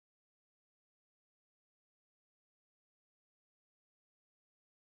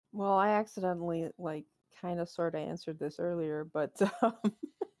 Well, I accidentally, like, kind of sort of answered this earlier, but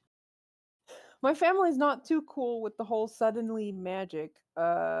my family's not too cool with the whole suddenly magic,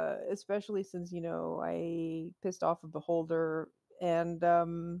 especially since, I pissed off a beholder and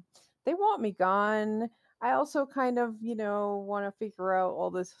they want me gone. I also kind of, want to figure out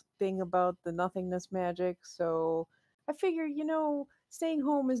all this thing about the nothingness magic, so I figure, staying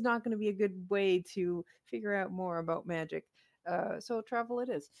home is not going to be a good way to figure out more about magic. So travel it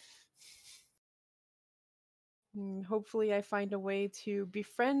is. Hopefully, I find a way to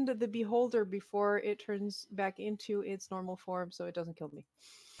befriend the beholder before it turns back into its normal form so it doesn't kill me.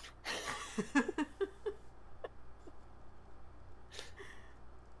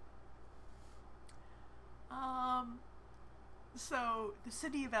 So the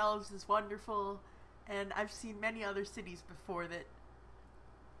city of elves is wonderful, and I've seen many other cities before that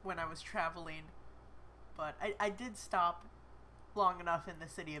when I was traveling, but I did stop long enough in the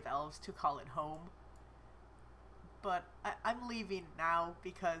city of elves to call it home. But I'm leaving now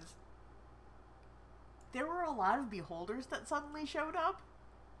because there were a lot of beholders that suddenly showed up,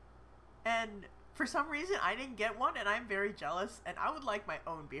 and for some reason I didn't get one, and I'm very jealous, and I would like my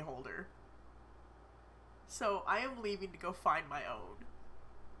own beholder. So I am leaving to go find my own.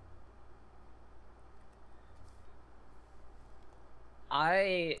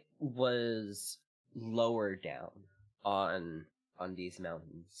 I was lower down on these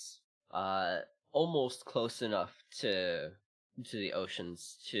mountains, almost close enough to the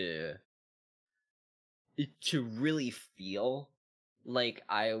oceans to really feel like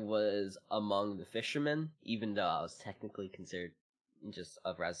I was among the fishermen, even though I was technically considered just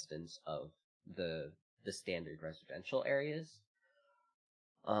a resident of the standard residential areas.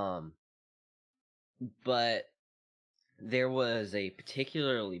 Um, but there was a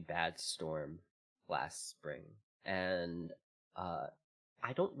particularly bad storm last spring, and uh,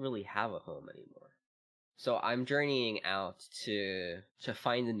 I don't really have a home anymore. So I'm journeying out to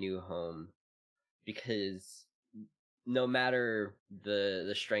find a new home because no matter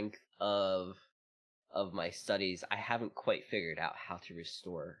the strength of my studies, I haven't quite figured out how to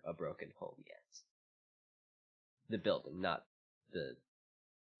restore a broken home yet. The building, not the.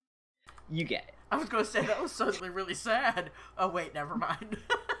 You get it. I was going to say that was suddenly really sad. Oh wait, never mind.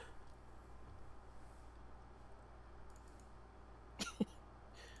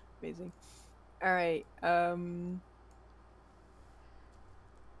 Amazing. All right.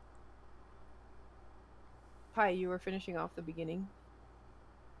 Pi, you were finishing off the beginning.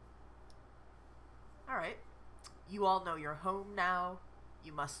 Alright. You all know your home now.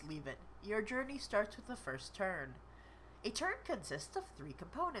 You must leave it. Your journey starts with the first turn. A turn consists of 3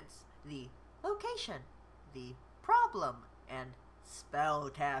 components: the location, the problem, and spell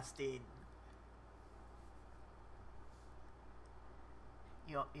casting.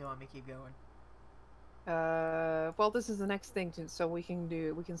 You want me to keep going? Well, this is the next thing, so we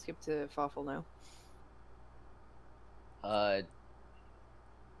can skip to Fawful now.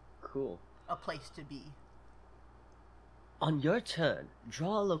 Cool. A place to be. On your turn,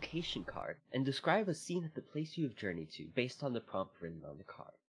 draw a location card and describe a scene at the place you have journeyed to based on the prompt written on the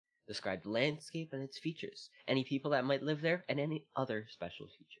card. Describe the landscape and its features, any people that might live there, and any other special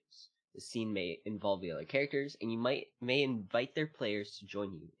features. The scene may involve the other characters, and you may invite their players to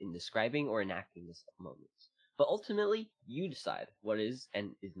join you in describing or enacting this moment. But ultimately, you decide what is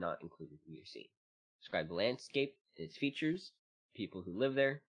and is not included in your scene. Describe the landscape and its features, people who live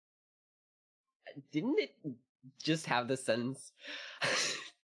there. Didn't it just have the sentence?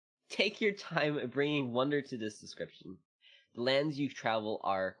 Take your time bringing wonder to this description. The lands you travel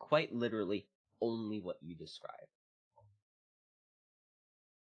are quite literally only what you describe.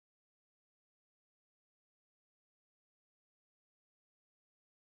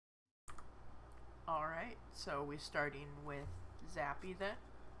 Alright, so we're starting with Zappy then.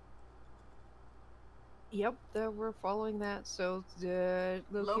 Yep, we're following that. So the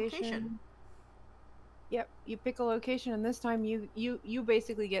location. Yep, you pick a location, and this time you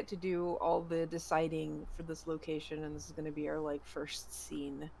basically get to do all the deciding for this location, and this is going to be our like first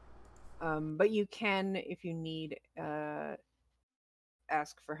scene. But you can, if you need,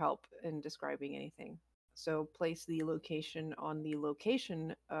 ask for help in describing anything. So place the location on the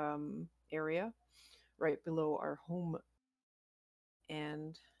location area, right below our home,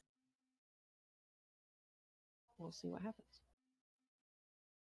 and we'll see what happens.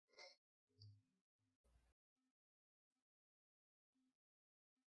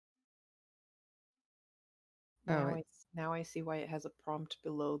 Oh, Now I see why it has a prompt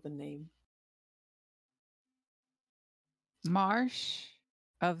below the name. Marsh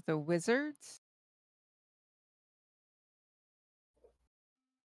of the Wizards.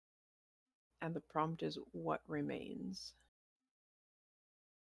 And the prompt is what remains.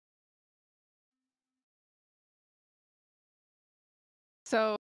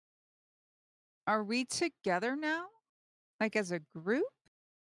 So, are we together now? Like as a group?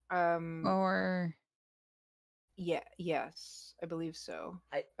 Or Yes, I believe so.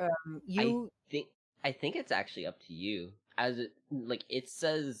 I You I think it's actually up to you. As it like it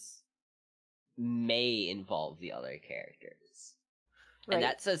says may involve the other characters. right. And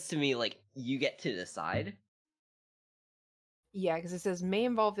that says to me like you get to decide. Yeah, because it says may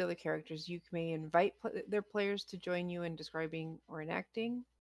involve the other characters. You may invite their players to join you in describing or enacting,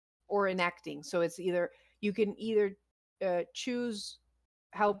 So it's either you can either choose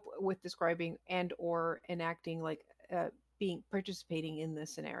help with describing and or enacting, like being participating in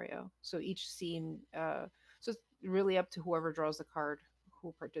this scenario. So each scene, so it's really up to whoever draws the card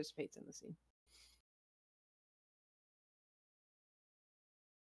who participates in the scene.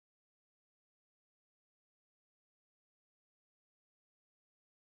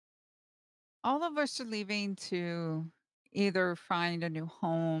 all of us are leaving to either find a new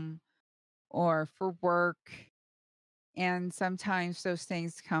home or for work. And sometimes those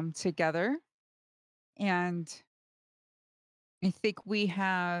things come together. And I think we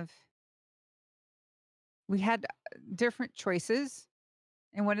had different choices.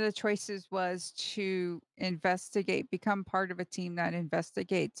 And one of the choices was to investigate, become part of a team that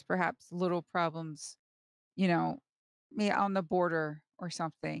investigates perhaps little problems, you know, on the border or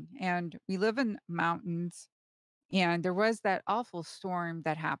something. And we live in mountains, and there was that awful storm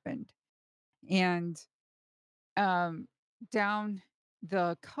that happened. And um, down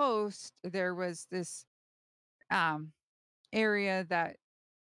the coast, there was this um, area that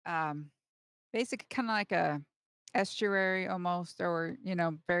um, basically kind of like a estuary almost, or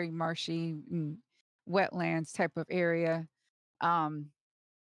very marshy and wetlands type of area. Um,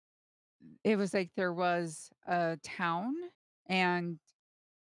 it was like there was a town, and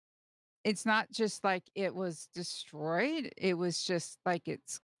it's not just like it was destroyed, it was just like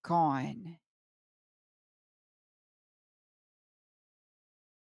it's gone.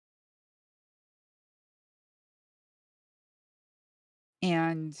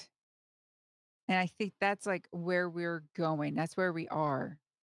 And I think that's like where we're going. That's where we are.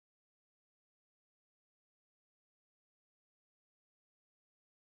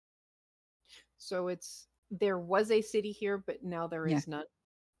 So it's there was a city here, but now there Yeah. is none.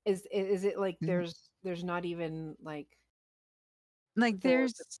 Is it like Mhm. there's not even like Like the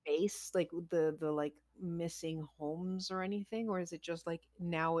there's base, like the like missing homes or anything, or is it just like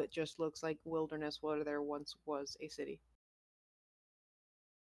now it just looks like wilderness where there once was a city?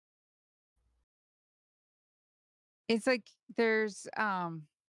 it's like there's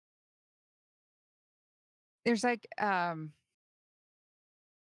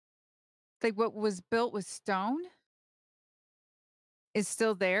like what was built with stone is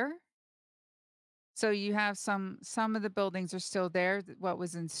still there. So you have some of the buildings are still there. What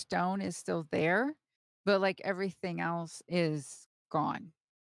was in stone is still there, but like everything else is gone.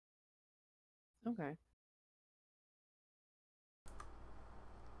 Okay.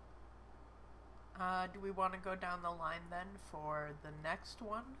 Do we want to go down the line then for the next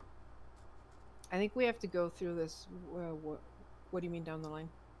one? I think we have to go through this. What do you mean down the line?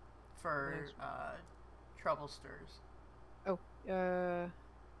 The For next one. Troublesters. Oh,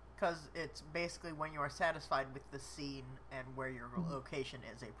 Because it's basically when you are satisfied with the scene and where your Mhm. location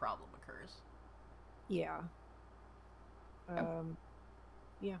is, a problem occurs. yeah. Oh, Um,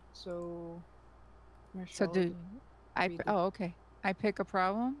 yeah. So, so Marshall, do I? read the. Oh, okay. I pick a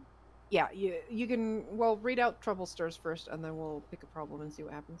problem. Yeah, you can read out trouble stirs first, and then we'll pick a problem and see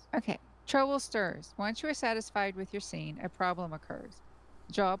what happens. Okay. Trouble stirs. Once you are satisfied with your scene, a problem occurs.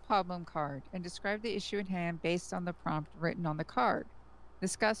 Draw a problem card and describe the issue at hand based on the prompt written on the card.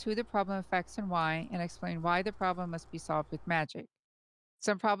 Discuss who the problem affects and why, and explain why the problem must be solved with magic.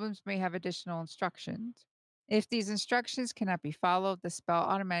 Some problems may have additional instructions. If these instructions cannot be followed, the spell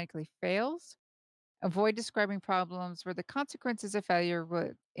automatically fails. Avoid describing problems where the consequences of failure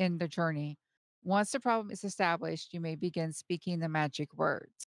would end the journey. Once the problem is established, you may begin speaking the magic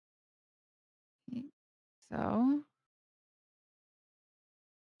words. Okay, so,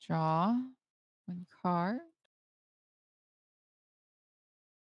 draw one card.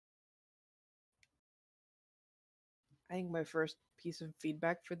 I think my first piece of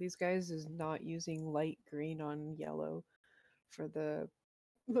feedback for these guys is not using light green on yellow for the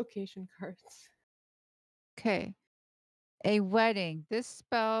location cards. Okay. A wedding. This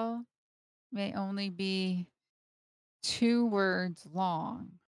spell may only be 2 words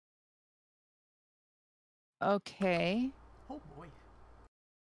long. Okay. Oh boy.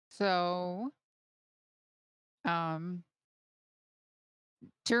 So, um,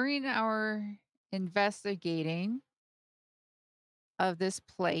 during our investigating of this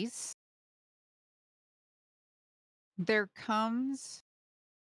place, there comes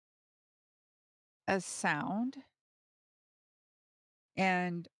a sound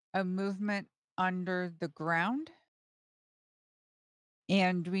and a movement under the ground,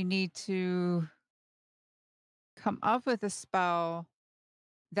 and we need to come up with a spell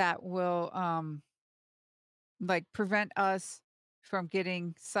that will like prevent us from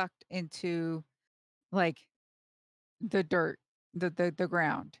getting sucked into like the dirt, the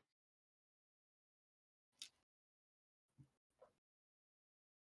ground.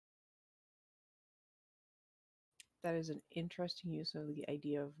 That is an interesting use of the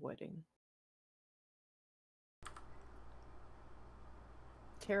idea of wedding.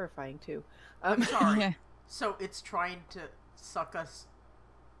 Terrifying too. Sorry. Yeah, So it's trying to suck us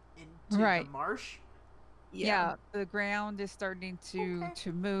into the right. marsh? yeah. Yeah, the ground is starting Okay.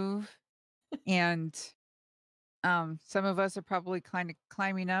 to move, and some of us are probably kind of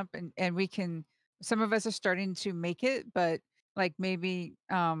climbing up, and we can some of us are starting to make it, but like maybe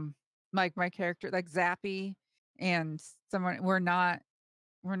like my character, like Zappy and someone, we're not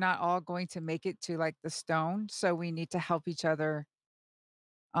all going to make it to like the stone, so we need to help each other.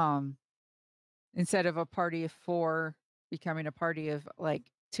 Um, Instead of a party of 4 becoming a party of like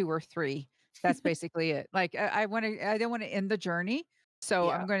 2 or 3. That's basically it. Like I don't want to end the journey. So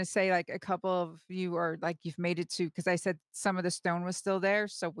I'm Yeah. going to say like a couple of you are like you've made it to, because I said some of the stone was still there.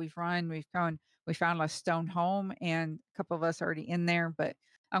 So we found a stone home and a couple of us already in there, but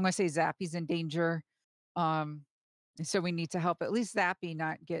I'm going to say Zappy's in danger. Um and so we need to help at least Zappy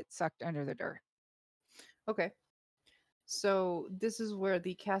not get sucked under the dirt. Okay. So this is where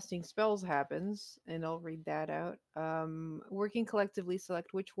the casting spells happens, and I'll read that out. Working collectively,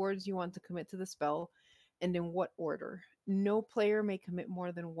 select which words you want to commit to the spell, and in what order. No player may commit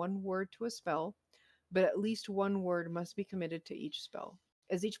more than one word to a spell, but at least one word must be committed to each spell.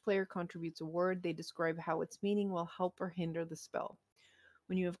 As each player contributes a word, they describe how its meaning will help or hinder the spell.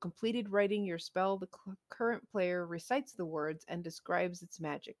 When you have completed writing your spell, the current player recites the words and describes its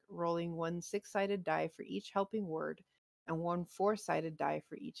magic, rolling one six-sided die for each helping word and one four-sided die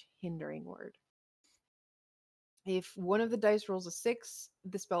for each hindering word. If one of the dice rolls a 6,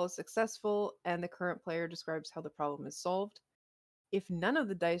 the spell is successful and the current player describes how the problem is solved. If none of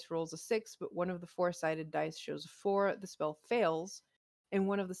the dice rolls a 6, but one of the four-sided dice shows a 4, the spell fails, and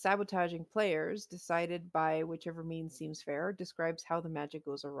one of the sabotaging players, decided by whichever means seems fair, describes how the magic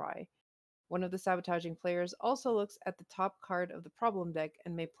goes awry. One of the sabotaging players also looks at the top card of the problem deck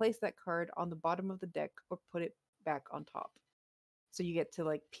and may place that card on the bottom of the deck or put it back on top. So you get to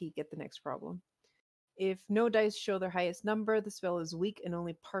like peek at the next problem. If no dice show their highest number, the spell is weak and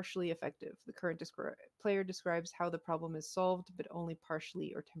only partially effective. The current player describes how the problem is solved, but only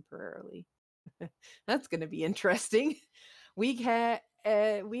partially or temporarily. That's going to be interesting. We have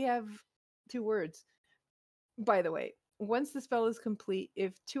 2 words. By the way, once the spell is complete,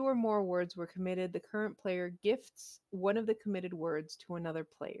 if 2 or more words were committed, the current player gifts one of the committed words to another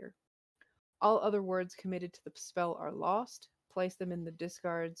player. All other words committed to the spell are lost. Place them in the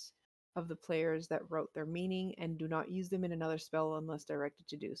discards of the players that wrote their meaning, and do not use them in another spell unless directed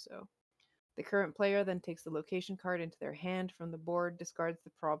to do so. The current player then takes the location card into their hand from the board, discards the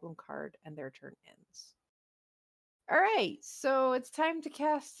problem card, and their turn ends. All right, so it's time to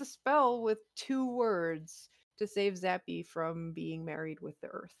cast a spell with 2 words to save Zappy from being married with the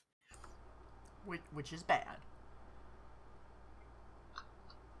earth. Which is bad.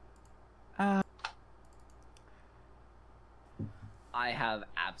 I have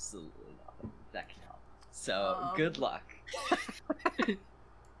absolutely nothing that can help. So good luck.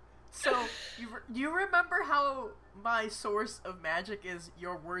 So do you remember how my source of magic is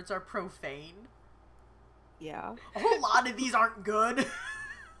your words are profane? Yeah. A whole lot of these aren't good.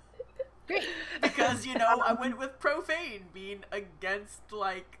 Great. Because, I went with profane being against,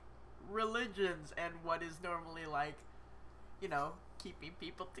 like, religions and what is normally, like, keeping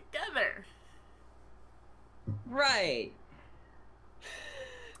people together. Right.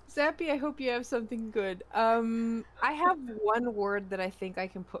 Zappy, I hope you have something good. I have one word that I think I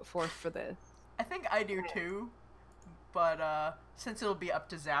can put forth for this. I think I do too, but since it'll be up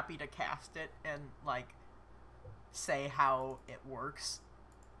to Zappy to cast it and, like, say how it works.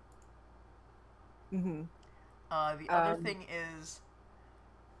 Mm-hmm. The other thing is...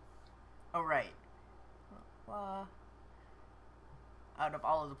 Oh, right. Out of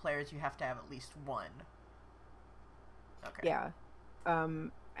all of the players, you have to have at least one. Okay. Yeah.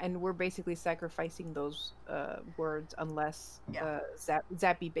 And we're basically sacrificing those words unless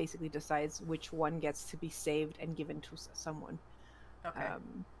Zappy basically decides which one gets to be saved and given to someone. Okay.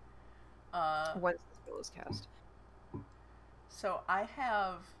 Once the spell is cast. So I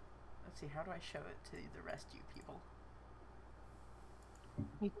have... Let's see, how do I show it to the rest of you people?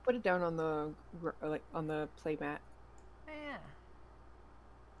 You can put it down on the play mat. Yeah.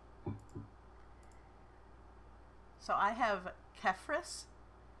 So I have Kefris,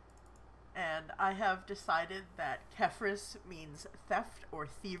 and I have decided that Kefris means theft or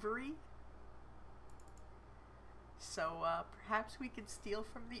thievery. So perhaps we could steal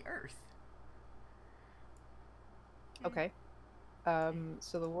from the earth. Okay.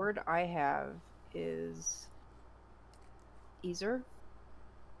 So the word I have is Easer,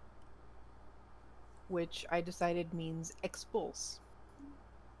 which I decided means expulse.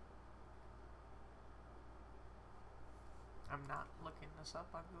 I'm not looking this up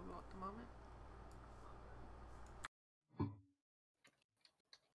on Google at the moment.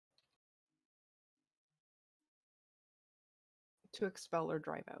 To expel or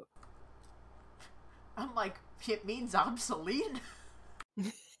drive out. I'm like, it means obsolete?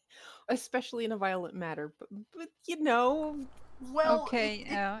 Especially in a violent matter, but Well, Okay,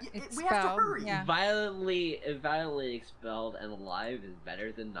 we have to expelled. hurry. Yeah. Violently expelled and alive is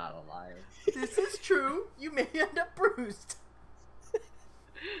better than not alive. This is true. You may end up bruised.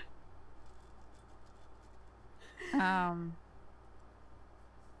 And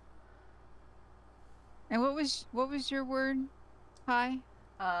what was your word? Hi.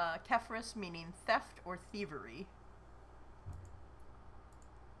 Kefris meaning theft or thievery.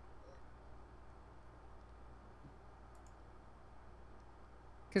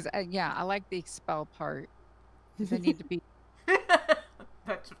 Because yeah, I like the expel part. Because I need to be.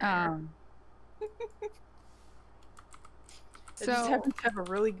 That's fair. I just happen to have a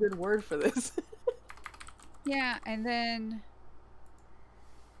really good word for this. Yeah, and then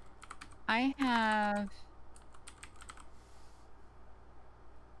I have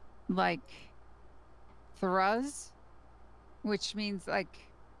like thruz, which means like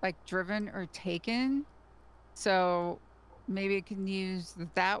driven or taken. So maybe I can use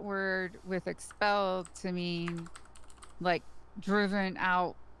that word with expelled to mean like driven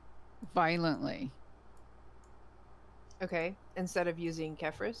out violently. Okay, instead of using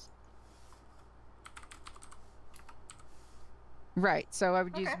Kefris. Right. So I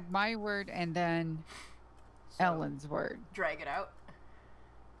would use my word and then Ellen's word. Drag it out.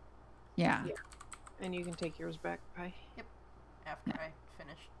 Yeah. And you can take yours back, Pi. Yep. After I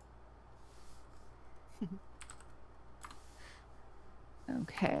finish.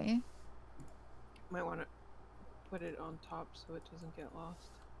 Okay. Might want to put it on top so it doesn't get lost.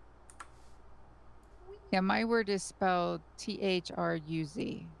 Yeah, my word is spelled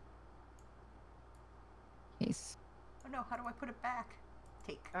THRUZ. Case. Oh no, how do I put it back?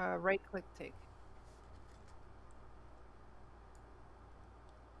 Take. Right click take.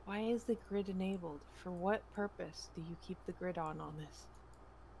 Why is the grid enabled? For what purpose do you keep the grid on this?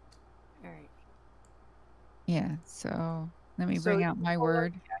 Alright. Yeah, so let me bring out my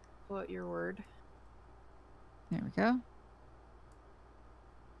word. Pull out your word. There we go.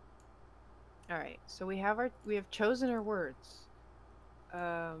 Alright, so we have chosen our words.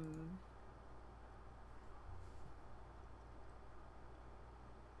 Alright,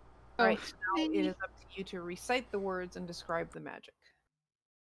 so now it is up to you to recite the words and describe the magic.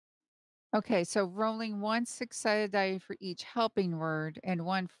 Okay, so rolling 1 6-sided die for each helping word and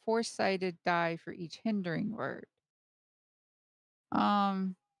 1 4-sided die for each hindering word.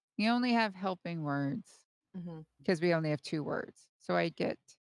 You only have helping words because we only have 2 words. So I get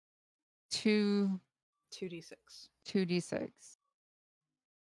 2 2d6. 2d6.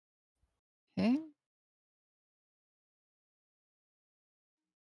 Okay.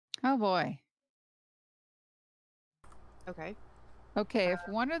 Oh boy. Okay. Okay, if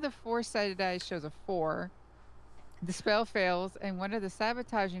one of the 4-sided dice shows a 4, the spell fails, and one of the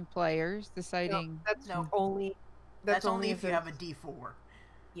sabotaging players deciding. That's only if you have a D4.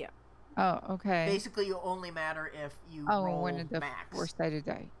 Yeah. Oh, okay. Basically, you only matter if you roll one of the max. 4-sided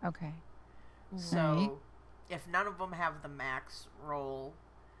die. Okay. So, if none of them have the max roll,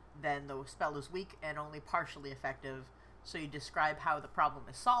 then the spell is weak and only partially effective. So you describe how the problem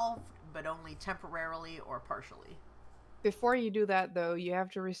is solved, but only temporarily or partially. Before you do that, though, you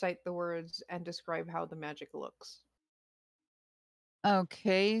have to recite the words and describe how the magic looks.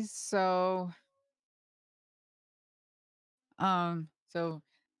 Okay, so I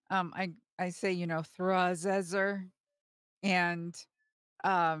say, Thrazezer, and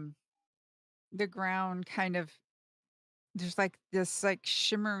the ground kind of, there's like this like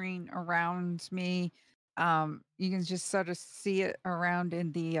shimmering around me. You can just sort of see it around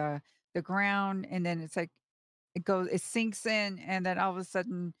in the ground, and then it's like it sinks in, and then all of a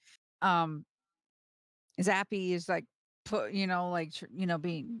sudden Zappy is like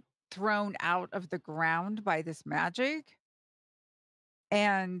being thrown out of the ground by this magic.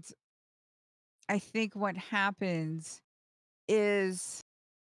 And I think what happens is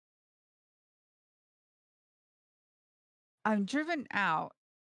I'm driven out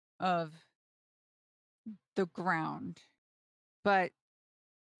of the ground, but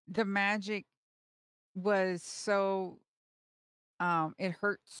the magic was so it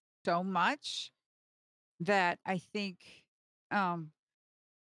hurts so much that I think um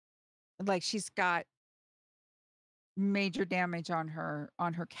like she's got major damage on her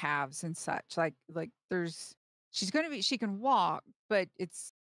calves and such. Like there's she can walk, but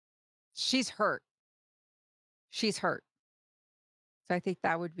she's hurt. She's hurt. So I think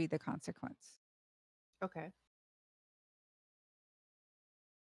that would be the consequence. Okay.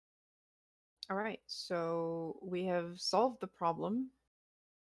 All right. So we have solved the problem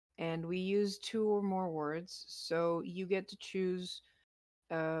and we use 2 or more words. So you get to choose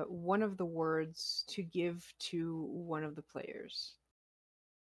one of the words to give to one of the players,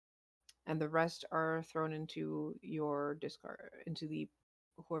 and the rest are thrown into your discard, into the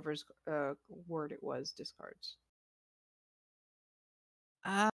whoever's word it was discards.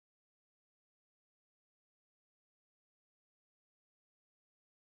 Uh,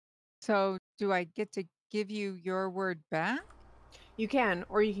 so do I get to give you your word back? You can,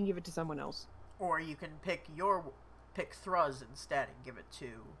 or you can give it to someone else. Or you can pick Thruz instead and give it to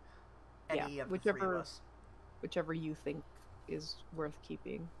any of the three of us. Whichever you think is worth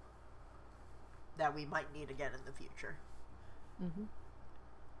keeping. That we might need again in the future. Mm-hmm.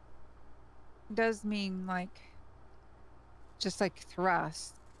 Does mean like just like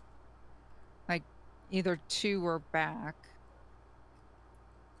thrust, like either to or back.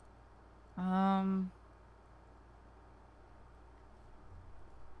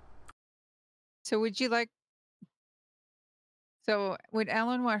 So would you like? So would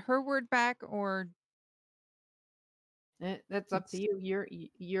Ellen want her word back, or That's up to you.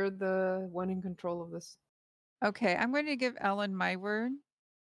 You're the one in control of this. Okay, I'm going to give Ellen my word.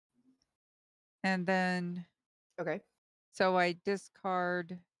 And then Okay. So I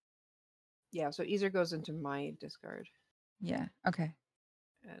discard. Yeah, so either goes into my discard. Yeah, okay.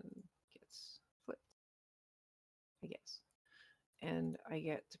 And gets flipped, I guess. And I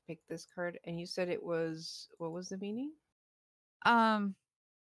get to pick this card. And you said it was, what was the meaning? Let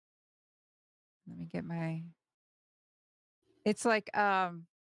me get my. It's like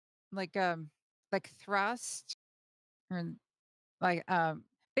thrust, or like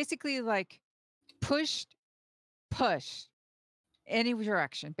basically like pushed, push any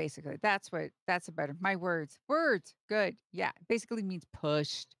direction. Basically, that's a better. My words, good. Yeah, basically means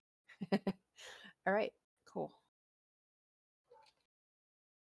pushed. All right, cool.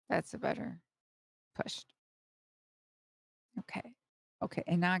 That's a better pushed. Okay,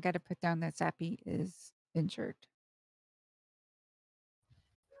 and now I got to put down that Zappy is injured.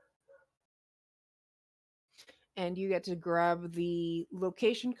 And you get to grab the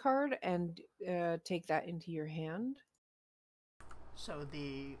location card and take that into your hand. So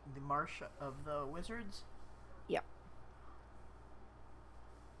the marsh of the wizards? Yep.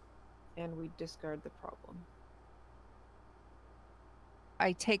 And we discard the problem.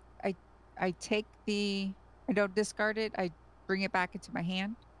 I don't discard it. I bring it back into my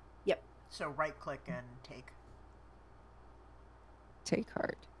hand. Yep. So right click and take. Take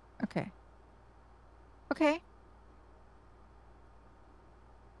card. Okay. Okay.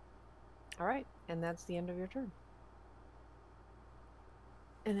 All right, and that's the end of your turn.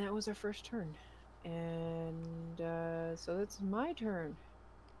 And that was our first turn. And so it's my turn.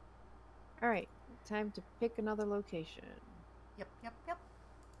 All right, time to pick another location. Yep.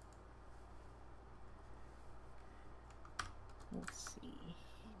 Let's see.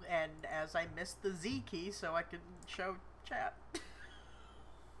 And as I missed the Z key, so I can show chat.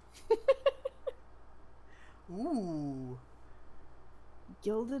 Ooh.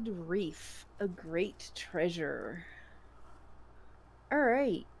 Gilded Reef, a great treasure. All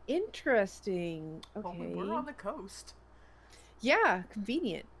right, interesting. Okay. Well, we're on the coast. Yeah,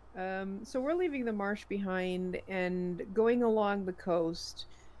 convenient. So we're leaving the marsh behind and going along the coast,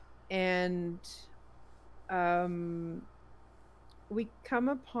 and we come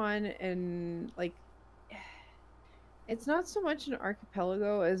upon it's not so much an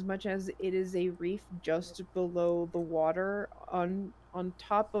archipelago as much as it is a reef just below the water, on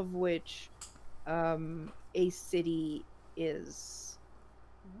top of which a city is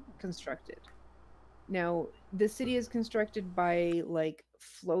constructed. Now, the city is constructed by like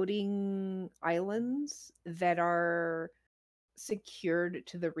floating islands that are secured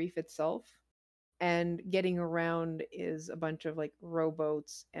to the reef itself, and getting around is a bunch of like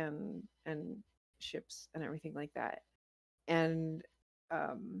rowboats and ships and everything like that. And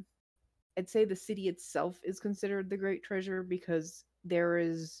I'd say the city itself is considered the great treasure because there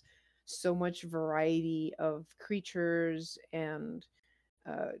is so much variety of creatures and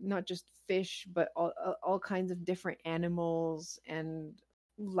not just fish, but all kinds of different animals and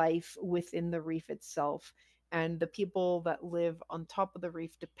life within the reef itself. And the people that live on top of the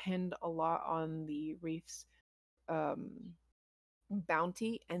reef depend a lot on the reef's um,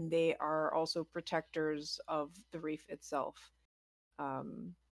 bounty, and they are also protectors of the reef itself.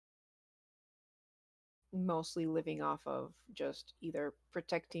 Um, Mostly living off of just either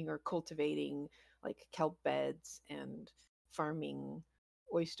protecting or cultivating like kelp beds and farming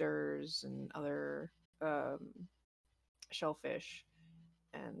oysters and other um, shellfish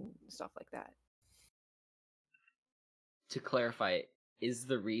and stuff like that. To clarify, is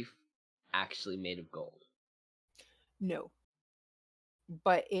the reef actually made of gold? No.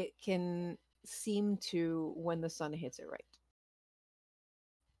 but it can seem to when the sun hits it right.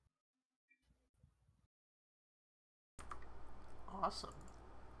 Awesome.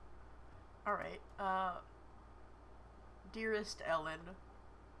 All right. Dearest Ellen,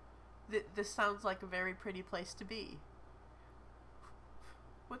 this sounds like a very pretty place to be.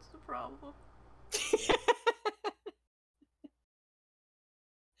 What's the problem?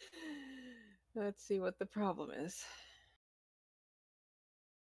 Let's see what the problem is.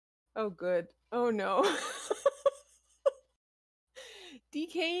 Oh, good. Oh, no.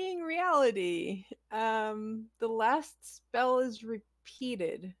 Decaying reality. The last spell is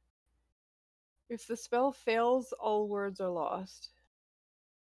repeated. If the spell fails, all words are lost.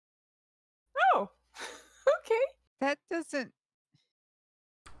 Oh, okay. That doesn't.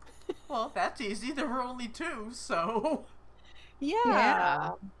 Well, that's easy. There were only two, so.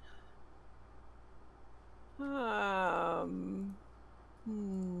 Yeah. Um.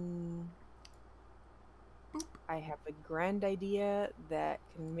 Hmm. I have a grand idea that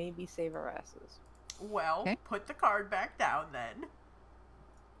can maybe save our asses. Well, Okay. put the card back down then.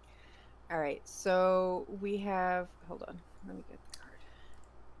 All right, so we have. Hold on, let me get the card.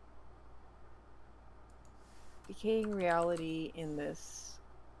 Decaying reality in this,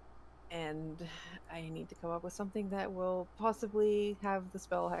 and I need to come up with something that will possibly have the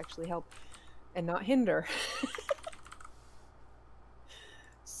spell actually help and not hinder.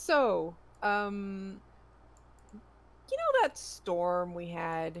 So, you know that storm we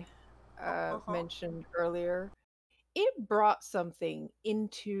had mentioned earlier? It brought something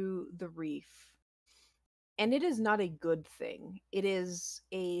into the reef, and it is not a good thing. It is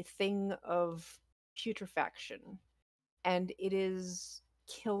a thing of putrefaction, and it is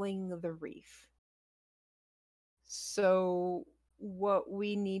killing the reef. So, what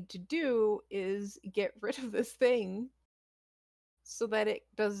we need to do is get rid of this thing so that it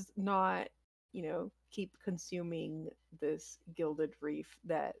does not, keep consuming this gilded reef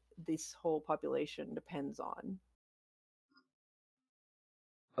that this whole population depends on.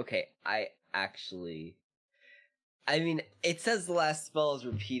 Okay, I mean, it says the last spell is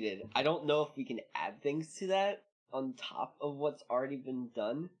repeated. I don't know if we can add things to that on top of what's already been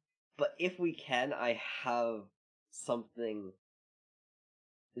done, but if we can, I have something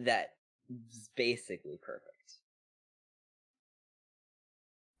that is basically perfect.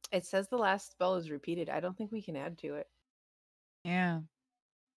 It says the last spell is repeated. I don't think we can add to it, Yeah.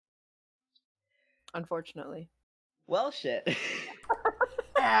 unfortunately. Well, shit.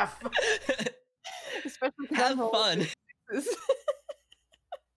 F. Especially because Have fun.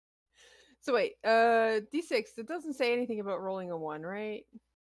 So wait, D6. It doesn't say anything about rolling a 1, right?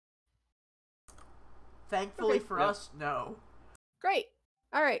 Thankfully Okay. for us, no. Great.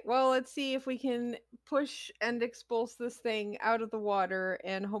 All right. Well, let's see if we can push and expulse this thing out of the water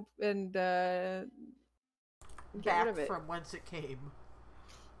and hope and get rid of Back it. from whence it came.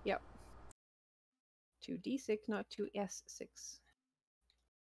 Yep. 2d6, not 2s6.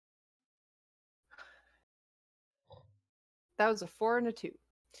 That was a 4 and a 2.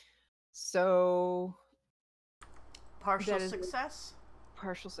 So Partial success?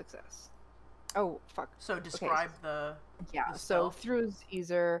 Partial success. Oh, fuck. So describe okay. the Yeah, the so spell. through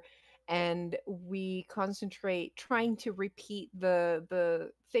Caesar, and we concentrate trying to repeat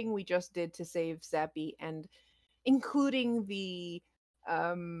the thing we just did to save Zappy, and including the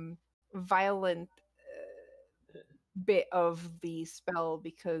violent bit of the spell,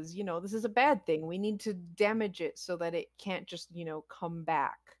 because this is a bad thing. We need to damage it so that it can't just come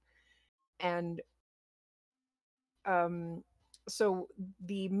back. And so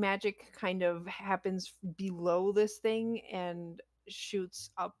the magic kind of happens below this thing and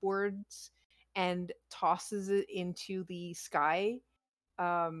shoots upwards and tosses it into the sky,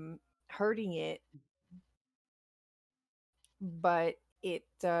 hurting it, but it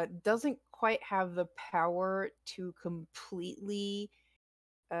doesn't quite have the power to completely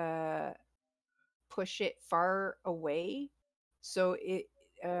push it far away. So it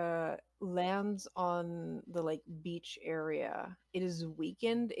lands on the beach area. It is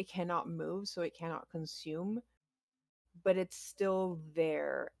weakened. It cannot move, so it cannot consume, but it's still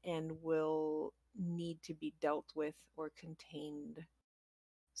there and will need to be dealt with or contained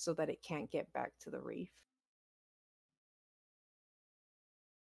so that it can't get back to the reef.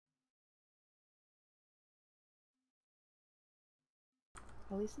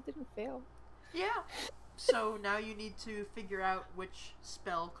 At least it didn't fail. Yeah. So now you need to figure out which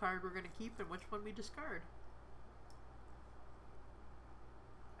spell card we're going to keep and which one we discard.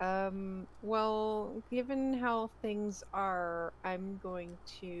 Well, given how things are, I'm going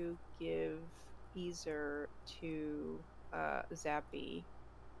to give Easer to Zappy.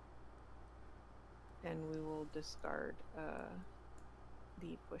 And we will discard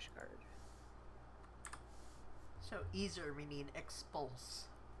the push card. So Easer, meaning expulse,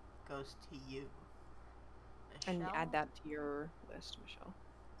 goes to you. And Michelle? add that to your list, Michelle.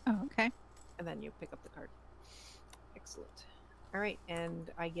 Oh, okay. And then you pick up the card. Excellent. All right,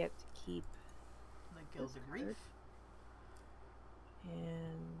 and I get to keep The Gilded Reef.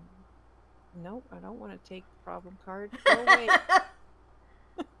 And nope, I don't want to take the problem card. Go away.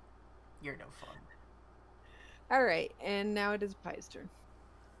 You're no fun. All right, and now it is Pie's turn.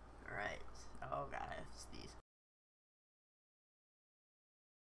 All right. Oh god, I have to sneeze.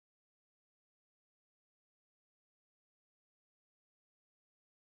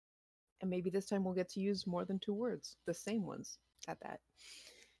 And maybe this time we'll get to use more than 2 words, the same ones at that.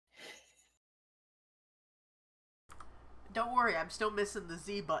 Don't worry, I'm still missing the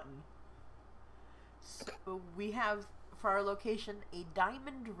Z button. So we have, for our location, a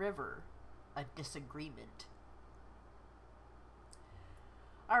Diamond River, a disagreement.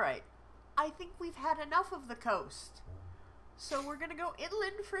 Alright, I think we've had enough of the coast. So we're gonna go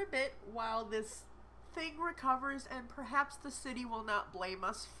inland for a bit while this thing recovers, and perhaps the city will not blame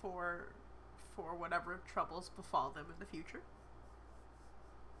us for whatever troubles befall them in the future.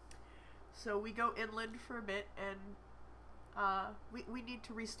 So we go inland for a bit, and we need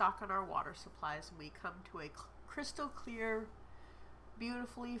to restock on our water supplies, and we come to a crystal clear,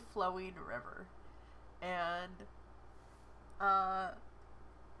 beautifully flowing river. And let's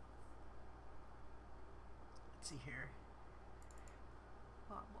see here.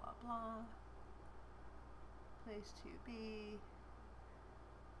 Blah blah blah. Place to be.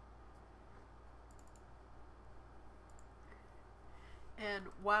 And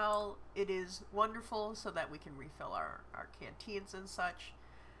while it is wonderful so that we can refill our canteens and such,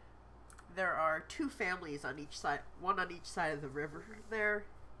 there are 2 families on each side, one on each side of the river there,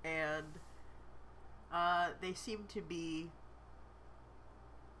 and they seem to be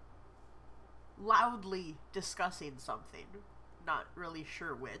loudly discussing something. Not really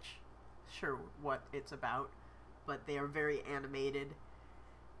sure what it's about, but they are very animated,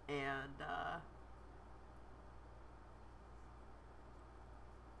 and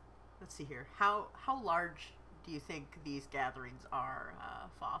let's see here. How large do you think these gatherings are,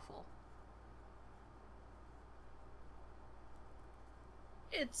 Fawful?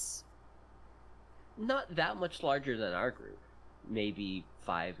 It's not that much larger than our group. Maybe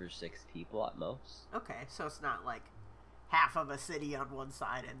 5 or 6 people at most. Okay, so it's not like half of a city on one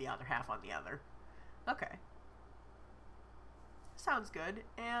side and the other half on the other. Okay. Sounds good.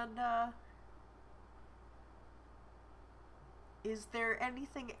 And, is there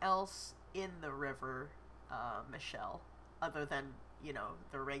anything else in the river, Michelle, other than, you know,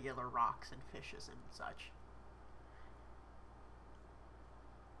 the regular rocks and fishes and such?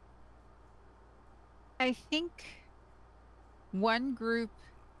 I think one group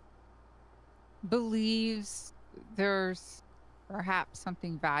believes there's perhaps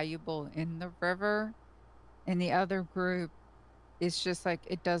something valuable in the river, and the other group is just like,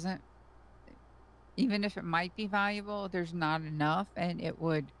 it doesn't, even if it might be valuable, there's not enough, and it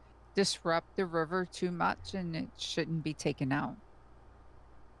would disrupt the river too much, and it shouldn't be taken out.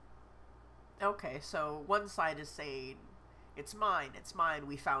 Okay, so one side is saying, it's mine,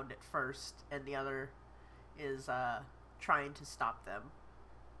 we found it first, and the other is trying to stop them.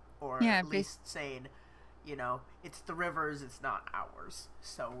 Or Yeah, at least saying, you know, it's the river's, it's not ours,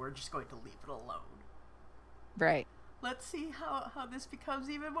 so we're just going to leave it alone. Right. Let's see how this becomes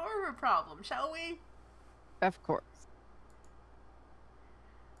even more of a problem, shall we? Of course.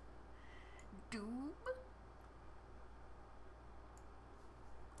 Doom?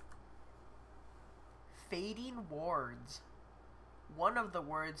 Fading wards. One of the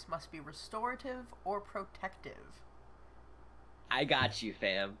words must be restorative or protective. I got you,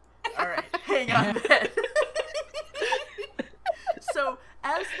 fam. Alright, hang on then. So,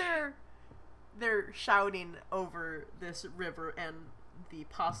 as they're shouting over this river and the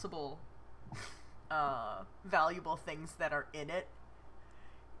possible valuable things that are in it,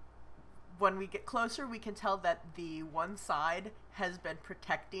 when we get closer, we can tell that the one side has been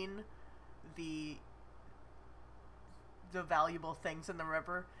protecting the valuable things in the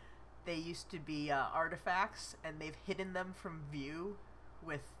river. They used to be artifacts, and they've hidden them from view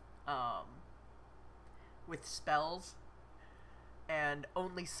with spells, and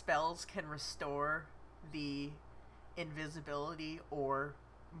only spells can restore the invisibility or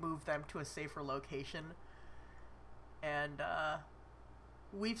move them to a safer location. And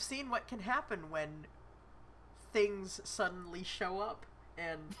we've seen what can happen when things suddenly show up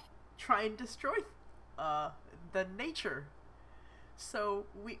and try and destroy the nature. So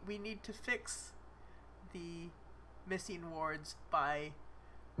we need to fix the missing wards by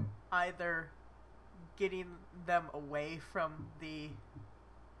either getting them away from the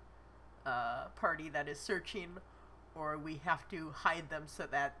party that is searching, or we have to hide them so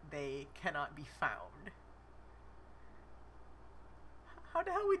that they cannot be found. How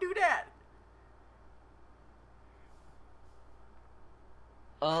the hell we do that?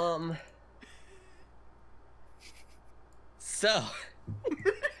 So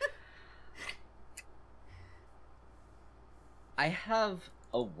I have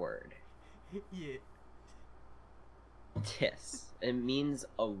a word. Yeah. Tis. It means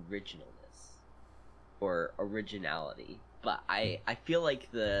originalness or originality, but I feel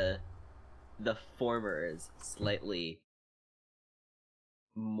like the former is slightly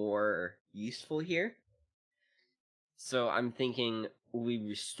more useful here. So I'm thinking we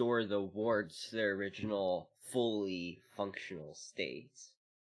restore the wards to their original fully functional states.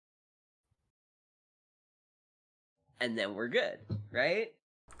 And then we're good, right?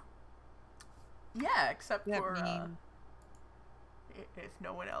 Yeah, except That for mean if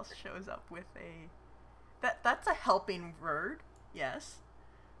no one else shows up with a that's a helping word. Yes.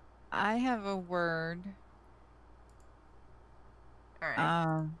 I have a word. All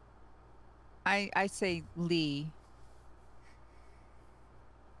right. I say Lee.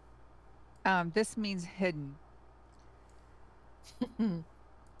 This means hidden. All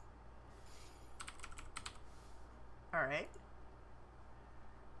right.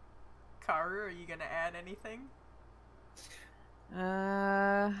 Karu, are you gonna add anything?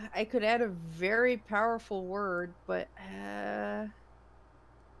 I could add a very powerful word, but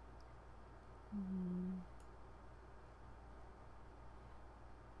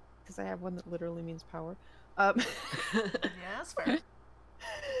because I have one that literally means power. Yeah, that's fair.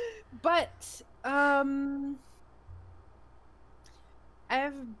 But I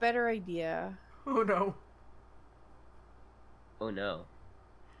have a better idea. Oh no. Oh no.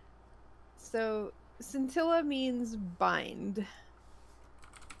 So scintilla means bind.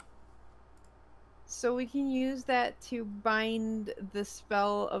 So we can use that to bind the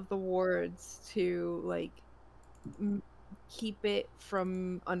spell of the wards to like keep it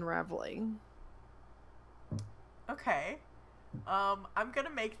from unraveling. Okay. I'm gonna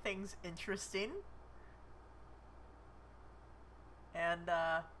make things interesting. And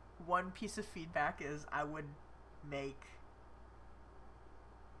one piece of feedback is I would make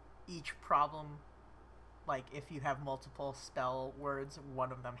each problem, like if you have multiple spell words,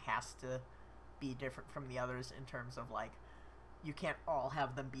 one of them has to be different from the others in terms of like you can't all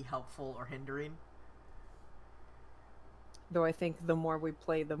have them be helpful or hindering. Though I think the more we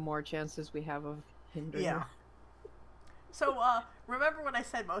play, the more chances we have of hindering. Yeah. So remember when I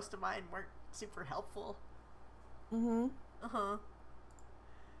said most of mine weren't super helpful? Mm-hmm. Uh-huh.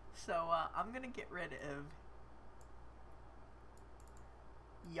 So I'm gonna get rid of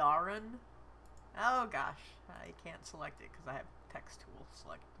Yarn. Oh gosh, I can't select it because I have text tool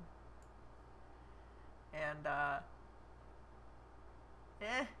selected. And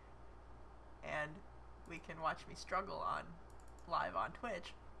and we can watch me struggle on live on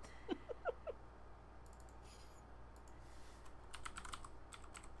Twitch.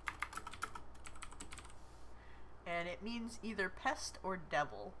 And it means either pest or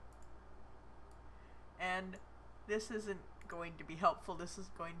devil. And this isn't going to be helpful. This is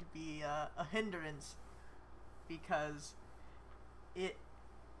going to be a hindrance because it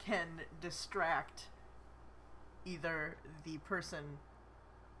can distract either the person.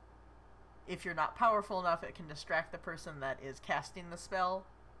 If you're not powerful enough, it can distract the person that is casting the spell,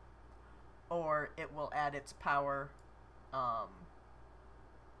 or it will add its power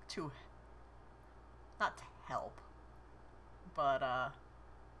to not to help, but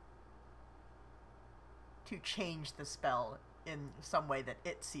to change the spell in some way that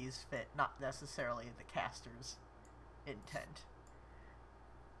it sees fit, not necessarily the caster's intent.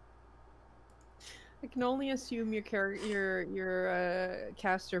 I can only assume your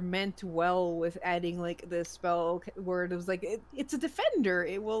caster meant well with adding like the spell word. It was like it's a defender.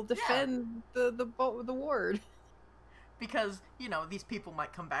 It will defend the ward. Because these people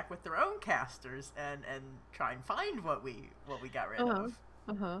might come back with their own casters and try and find what we got rid of.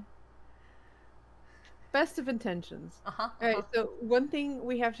 Best of intentions. All right. So one thing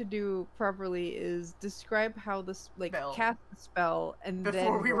we have to do properly is describe how this cast the spell and before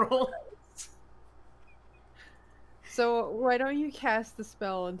then we roll. So why don't you cast the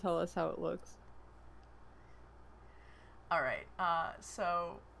spell and tell us how it looks? All right.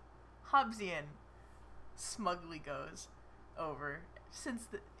 So Hobbesian smugly goes over, since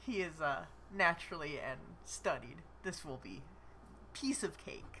he is naturally and studied, this will be piece of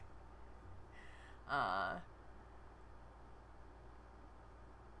cake.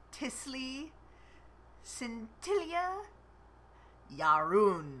 Tisli, Scintilla,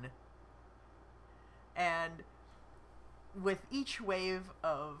 Yarun. And with each wave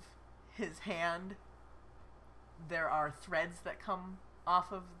of his hand, there are threads that come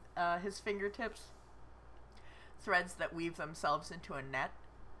off of his fingertips. Threads that weave themselves into a net.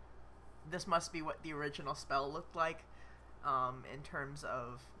 This must be what the original spell looked like, in terms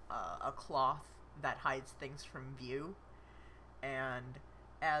of a cloth that hides things from view. And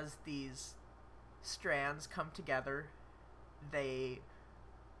as these strands come together, they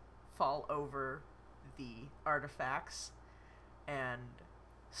fall over the artifacts and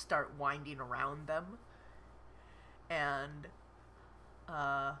start winding around them. And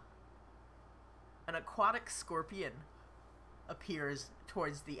an aquatic scorpion appears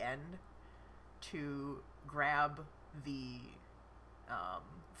towards the end to grab the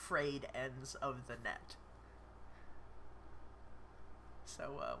frayed ends of the net.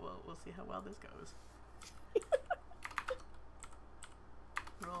 So we'll see how well this goes.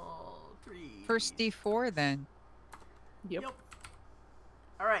 Roll 3. First D4 then. Yep.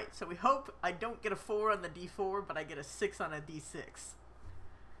 Alright, so we hope I don't get a 4 on the D4, but I get a 6 on a D6.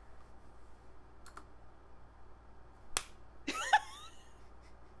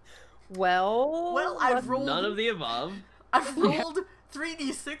 Well, I've rolled none of the above. I've rolled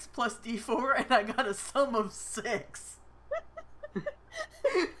 3d6 plus d4, and I got a sum of 6.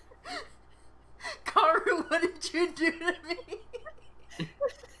 Karu, what did you do to me?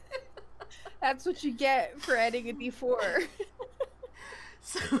 That's what you get for adding a d4.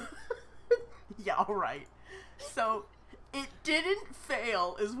 So, yeah, alright. So, it didn't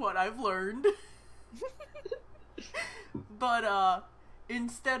fail, is what I've learned. But,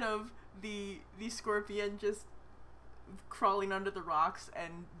 instead of the scorpion just crawling under the rocks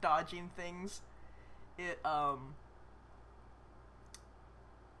and dodging things, it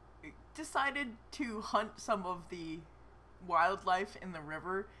decided to hunt some of the wildlife in the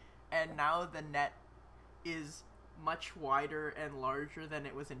river, and now the net is much wider and larger than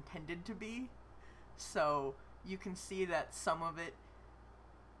it was intended to be. So you can see that some of it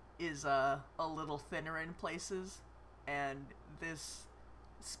is a little thinner in places, and this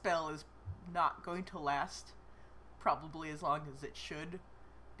spell is not going to last probably as long as it should,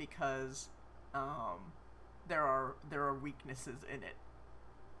 because there are weaknesses in it,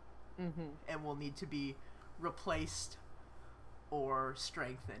 and will need to be replaced or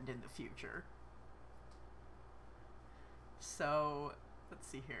strengthened in the future. So let's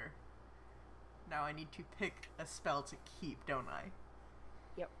see here. Now I need to pick a spell to keep, don't I?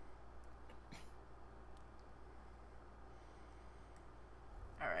 Yep.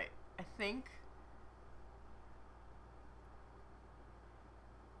 Alright, I think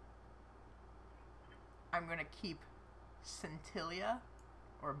I'm gonna keep Scintilla,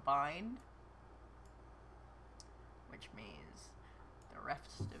 or Bind, which means the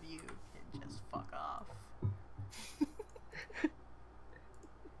rest of you can just fuck off.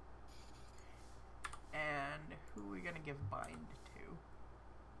 And who are we gonna give Bind to?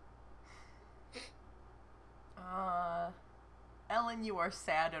 Ellen, you are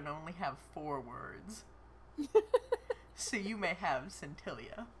sad and only have 4 words. So you may have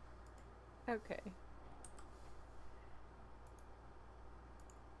Scintilla. Okay.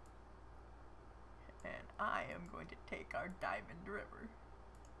 And I am going to take our Diamond River.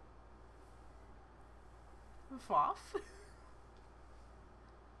 Voff.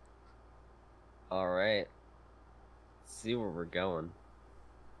 Alright. See where we're going.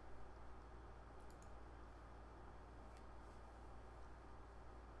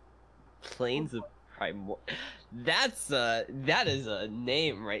 Plains of Primor... that is a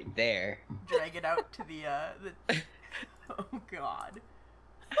name right there. Drag it out to the oh god.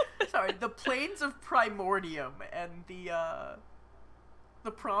 Sorry, the Plains of Primordium, and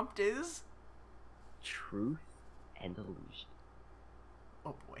the prompt is Truth and Illusion.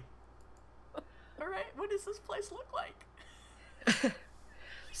 oh boy. Alright, what does this place look like?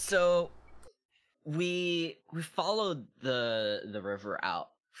 So we followed the river out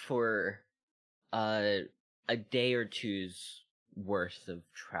for a day or two's worth of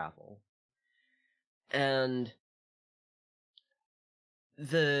travel. And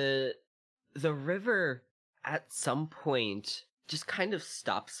the river at some point just kind of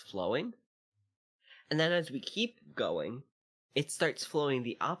stops flowing. And then as we keep going, it starts flowing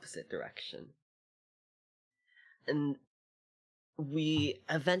the opposite direction. And we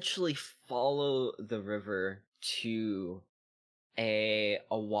eventually follow the river to a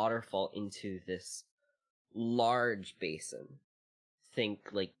waterfall into this large basin. Think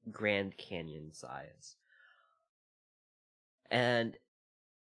like Grand Canyon size. And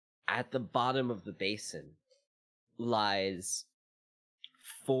at the bottom of the basin lies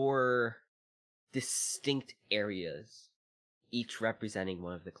 4 distinct areas, each representing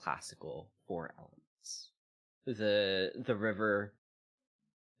one of the classical 4 elements. The river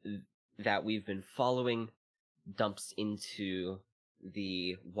that we've been following dumps into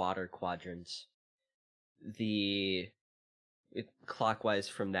the water quadrant. Clockwise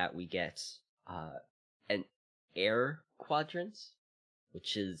from that we get an air quadrant,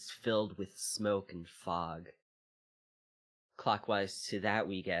 which is filled with smoke and fog. Clockwise to that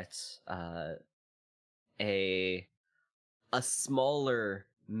we get a smaller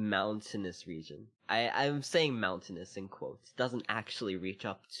mountainous region. I'm saying mountainous in quotes. It doesn't actually reach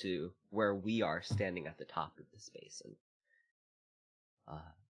up to where we are standing at the top of this basin.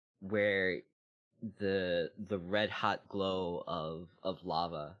 Where the red hot glow of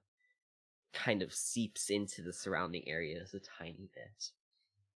lava kind of seeps into the surrounding areas a tiny bit.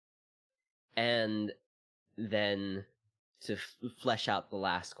 And then to flesh out the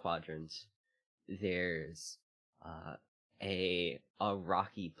last quadrant, there's a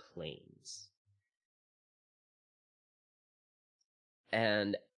rocky plains.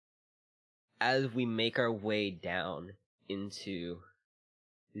 And as we make our way down into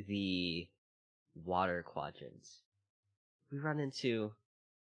the water quadrants, we run into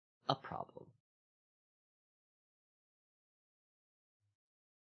a problem.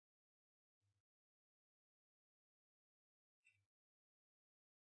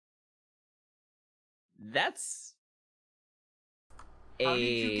 That's How did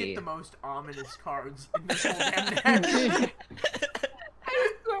you get the most ominous cards in this whole damn deck?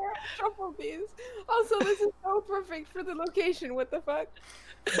 I swear I shuffled these. Also, this is so perfect for the location. What the fuck?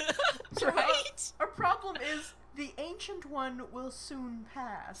 Right? Our problem is the Ancient One will soon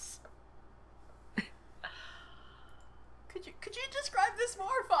pass. Could you describe this more,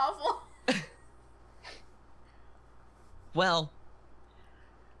 Fossil? Well,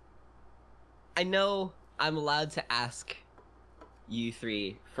 I know I'm allowed to ask you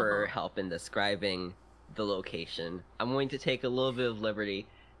 3 for help in describing the location. I'm going to take a little bit of liberty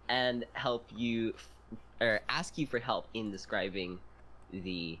and help you, or ask you for help in describing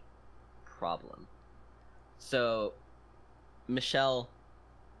the problem. So, Michelle,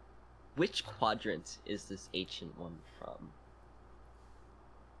 which quadrant is this Ancient One from?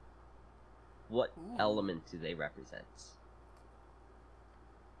 What element do they represent?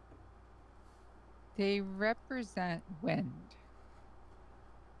 They represent wind.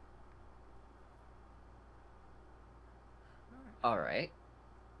 Alright.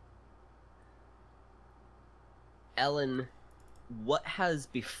 Ellen, what has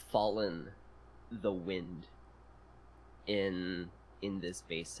befallen the wind in this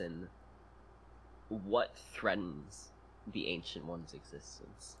basin? What threatens the Ancient One's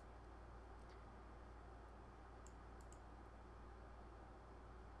existence?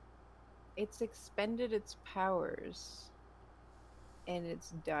 It's expended its powers, and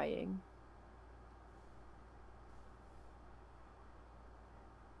it's dying.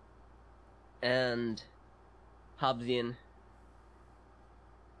 And Hobbsian,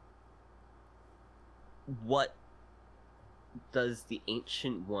 what does the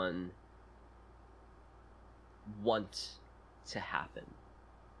Ancient One want to happen?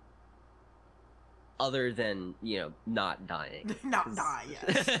 Other than, not dying. Not die,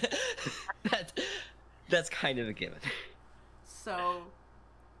 yes. That's kind of a given. So,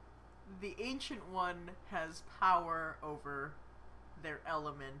 the Ancient One has power over their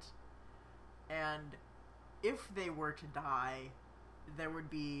element, and if they were to die, there would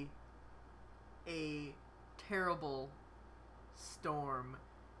be a terrible storm,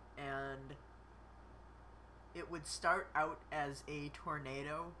 and it would start out as a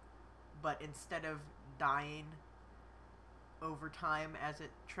tornado, but instead of dying over time as it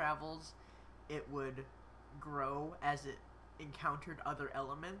travels, it would grow as it encountered other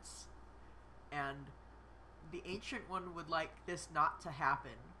elements. And the Ancient One would like this not to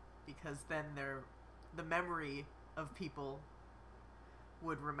happen, because then the memory of people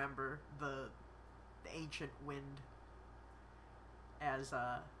would remember the ancient wind as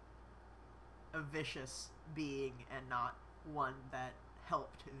a vicious being and not one that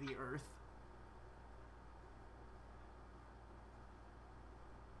helped the earth.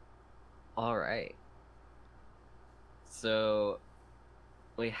 Alright. So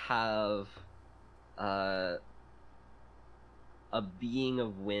we have a being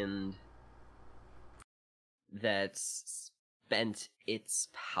of wind that's spent its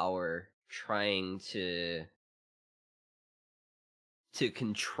power trying to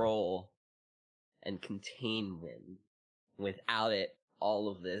control and contain wind. Without it, all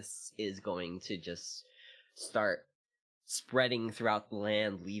of this is going to just start spreading throughout the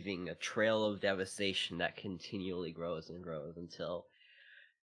land, leaving a trail of devastation that continually grows and grows until,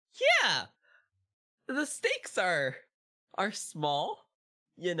 yeah, the stakes are small,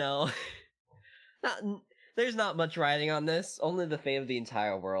 you know. not There's not much riding on this, only the fate of the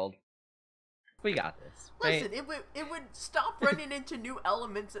entire world. We got this. Right? Listen, it would stop running into new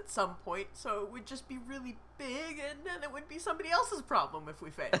elements at some point, so it would just be really big, and then it would be somebody else's problem if we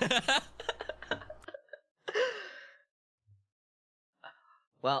fail.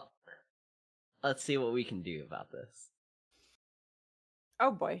 Well, let's see what we can do about this.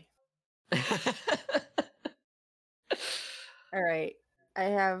 Oh boy. All right. I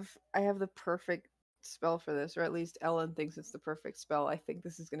have the perfect spell for this, or at least Ellen thinks it's the perfect spell. I think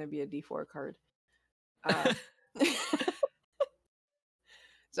this is going to be a D4 card.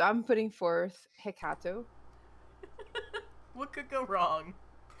 So I'm putting forth Hekato. What could go wrong?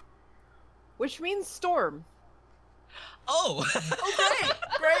 Which means storm. Oh! Oh,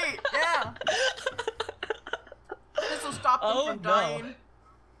 great, yeah. This will stop them from dying.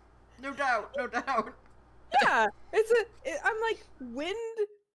 No doubt. Yeah, I'm like, wind,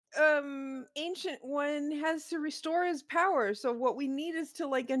 ancient one has to restore his power. So what we need is to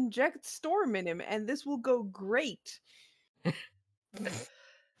like inject storm in him, and this will go great.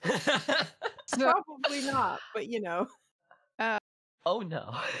 Probably not, but you know. Oh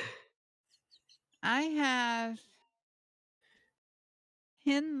no. I have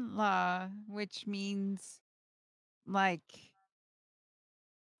Hinla, which means like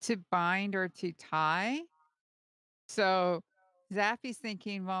to bind or to tie. So Zappy's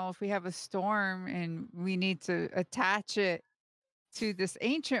thinking, well, if we have a storm and we need to attach it to this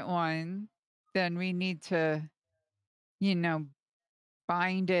ancient one, then we need to,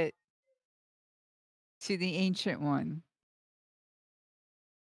 bind it to the ancient one.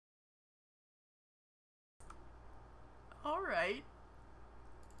 All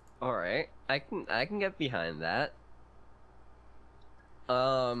right. I can get behind that.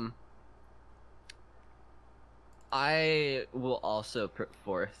 I will also put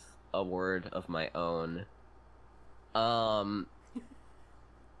forth a word of my own.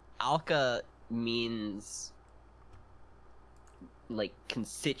 Alka means like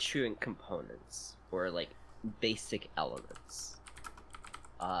constituent components or like basic elements.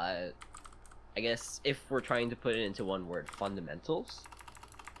 I guess if we're trying to put it into one word, fundamentals.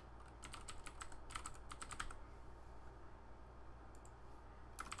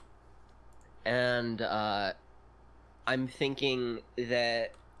 And I'm thinking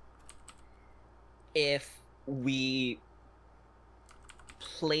that if we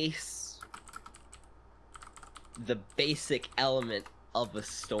place the basic element of a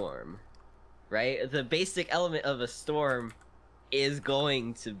storm, right? The basic element of a storm is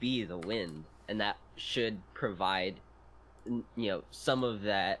going to be the wind, and that should provide, some of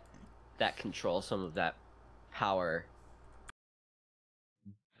that control, some of that power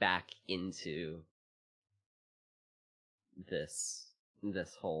back into this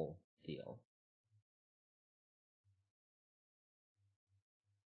whole deal.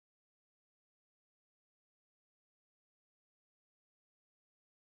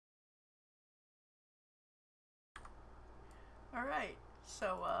 All right.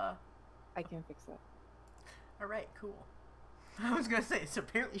 So, I can fix that. all right, cool. I was gonna say, so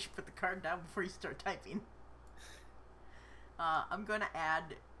apparently you should put the card down before you start typing. I'm gonna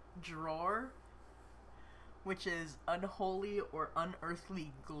add drawer, which is unholy or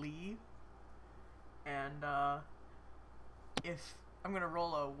unearthly glee. And, if I'm gonna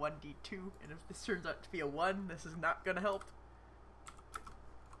roll a 1d2, and if this turns out to be a 1, this is not gonna help.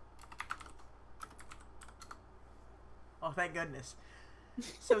 Oh, thank goodness.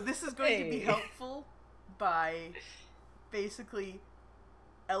 So this is going to be helpful by basically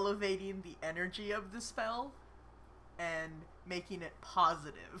elevating the energy of the spell and making it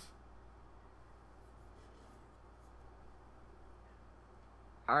positive.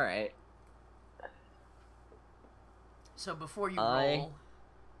 Alright. So before you roll,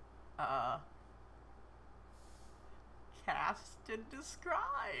 cast and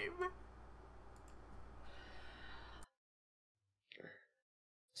describe.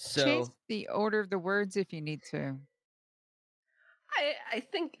 So change the order of the words if you need to. I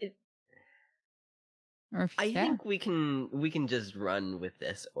think it. Or if, I think we can just run with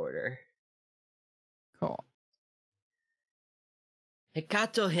this order. Cool.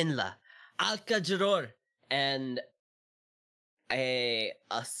 Hekato Hinla, Alka Jiror, and a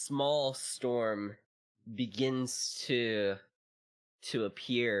small storm begins to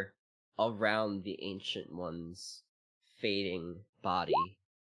appear around the Ancient One's fading body.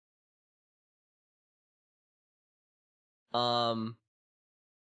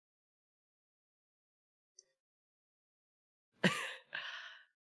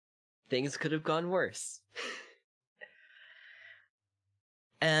 Things could have gone worse.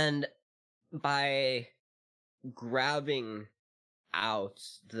 And by grabbing out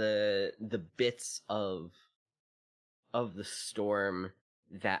the bits of the storm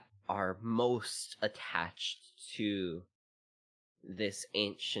that are most attached to this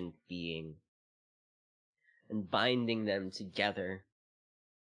ancient being and binding them together,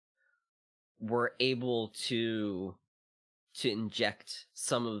 we're able to inject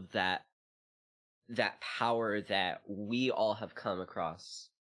some of that power that we all have come across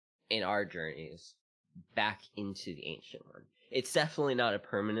in our journeys back into the Ancient One. It's definitely not a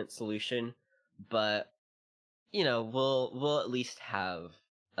permanent solution, but we'll at least have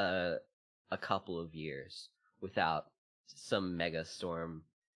a couple of years without some mega storm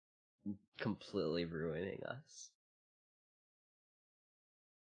completely ruining us.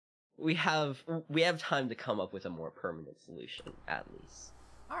 We have time to come up with a more permanent solution, at least.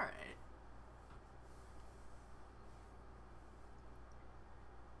 All right.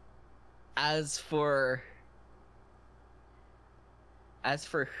 As for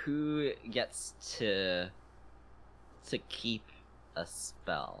who gets to keep a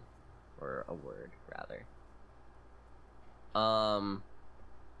spell, or a word rather,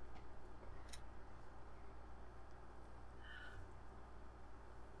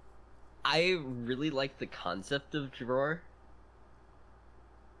 I really like the concept of drawer.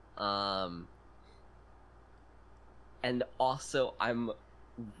 And also I'm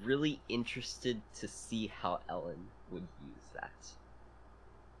really interested to see how Ellen would use that.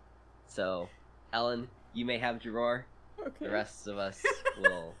 So, Ellen, you may have drawer. Okay. The rest of us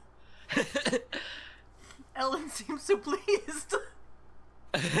will. Ellen seems so pleased.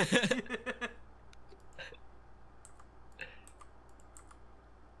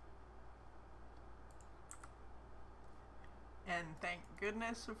 And thank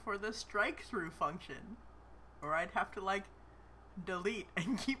goodness for the strike through function, or I'd have to like delete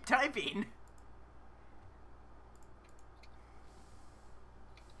and keep typing.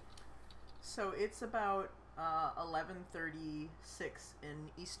 So it's about 11:36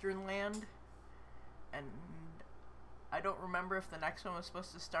 in Eastern Land, and I don't remember if the next one was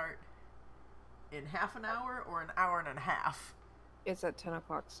supposed to start in half an hour or an hour and a half. It's at 10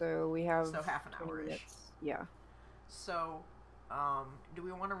 o'clock, so we have half an hour-ish. Yeah. So, do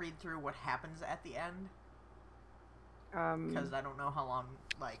we want to read through what happens at the end? Because I don't know how long,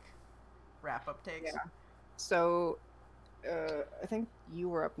 like, wrap-up takes. Yeah. So, I think you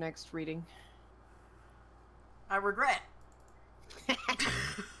were up next reading. I regret.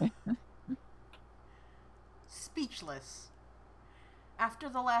 Speechless. After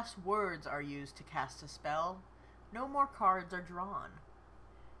the last words are used to cast a spell, no more cards are drawn.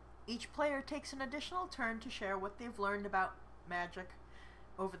 Each player takes an additional turn to share what they've learned about magic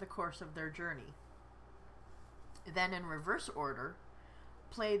over the course of their journey. Then, in reverse order,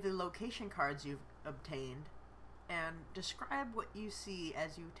 play the location cards you've obtained and describe what you see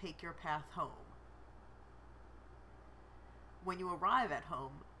as you take your path home. When you arrive at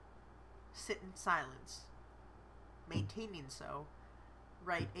home, sit in silence. Maintaining so,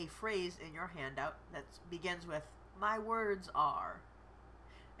 write a phrase in your handout that begins with, "My words are,"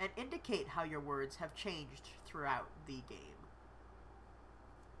 and indicate how your words have changed throughout the game.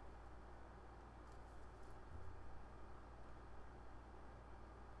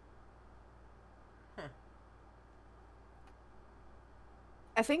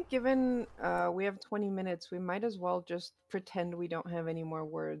 I think given we have 20 minutes, we might as well just pretend we don't have any more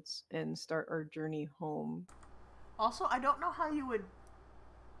words and start our journey home. Also, I don't know how you would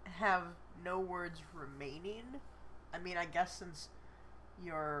have no words remaining. I mean, I guess since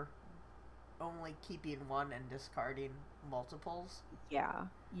you're only keeping one and discarding multiples. Yeah,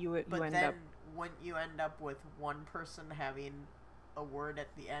 you end then, up... wouldn't you end up with one person having a word at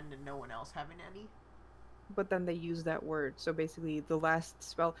the end and no one else having any? But then they use that word. So basically, the last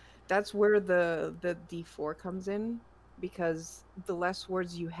spell, that's where the D4 comes in, because the less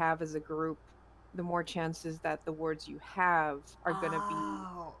words you have as a group, the more chances that the words you have are going to be...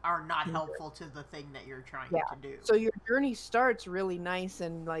 are not helpful to the thing that you're trying to do. So your journey starts really nice,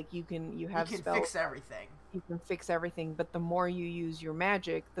 and like you can spells, fix everything. You can fix everything, but the more you use your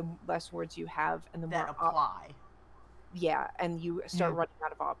magic, the less words you have, and the that more apply. Yeah, and you start running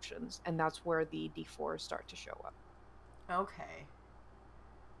out of options, and that's where the D4s start to show up. Okay.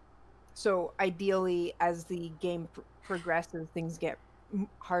 So ideally, as the game progresses, things get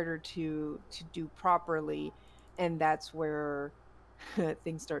harder to do properly, and that's where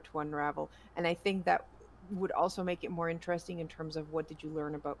things start to unravel. And I think that would also make it more interesting in terms of what did you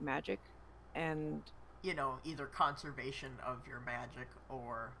learn about magic, and You know, either conservation of your magic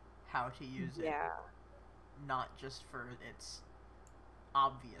or how to use it, yeah, not just for its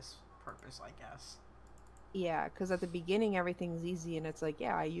obvious purpose, I guess. yeah, because at the beginning everything's easy, and it's like,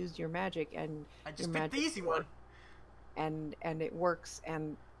 yeah, I used your magic, and I your just picked the magic easy one. works, and it works,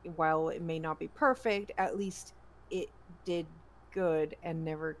 and while it may not be perfect, at least it did good and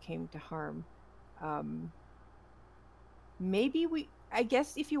never came to harm. um Maybe I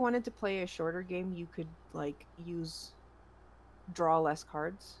guess if you wanted to play a shorter game, you could like use draw less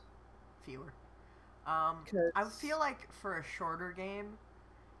cards. Fewer. I would Cuz feel like for a shorter game,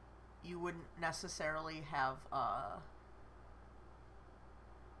 you wouldn't necessarily have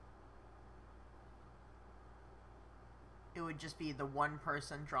it would just be the one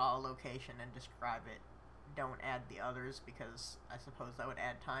person draw a location and describe it. Don't add the others, because I suppose that would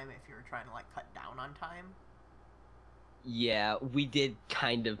add time if you were trying to like cut down on time. Yeah, we did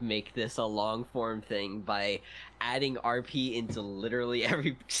kind of make this a long form thing by adding RP into literally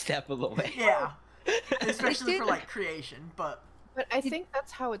every step of the way. Yeah, It especially for did. like creation, but I It, think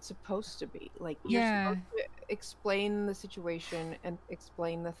that's how it's supposed to be. Like you're yeah. supposed to explain the situation and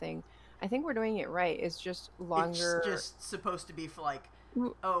explain the thing. I think we're doing it right. It's just it's longer. just supposed to be for like,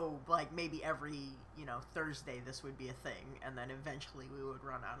 w- oh, like maybe every, Thursday this would be a thing, and then eventually we would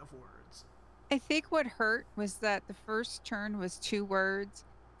run out of words. I think what hurt was that the first turn was 2 words,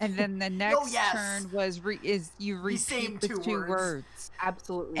 and then the Oh next yes, turn was you the repeat same the two 2 words. words.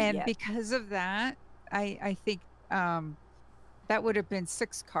 Absolutely, And yes. because of that, I think that would have been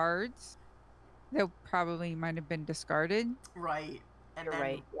 6 cards that probably might have been discarded. Right. And You're then,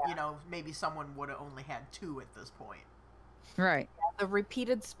 right. Yeah. maybe someone would have only had 2 at this point. Right. The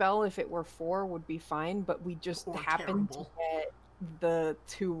repeated spell, if it were 4, would be fine, but we just Or happened to terrible. get the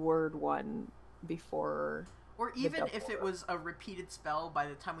 2-word one before Or the even if double. it was a repeated spell by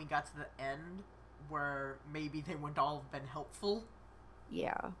the time we got to the end, where maybe they wouldn't all have been helpful.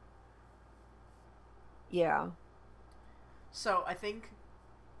 Yeah. Yeah. So I think,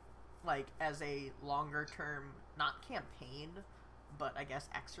 like, as a longer term, not campaign, but I guess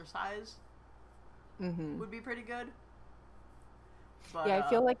exercise Mm-hmm. would be pretty good. But, Yeah, I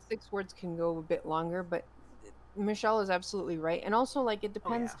feel like 6 words can go a bit longer, but Michelle is absolutely right. And also, like, it oh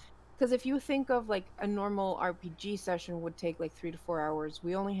depends, yeah. because if you think of like a normal RPG session would take like 3 to 4 hours,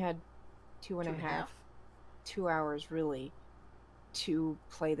 we only had two and Two a and a half, half? 2 hours really to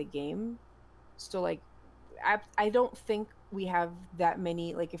play the game. So, like, I don't think we have that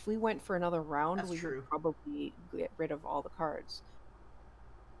many. Like, if we went for another round, That's we would true. probably get rid of all the cards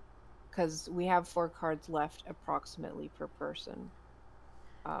because we have 4 cards left approximately per person.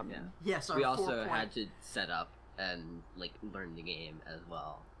 Yeah. Yes, our We 4 also point... had to set up and like learn the game as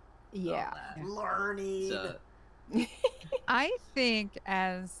well. Yeah. Learning. So I think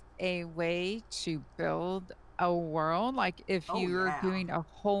as a way to build a world, like if Oh you're yeah. doing a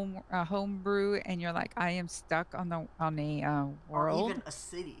homebrew and you're like, I am stuck on a Or world. even a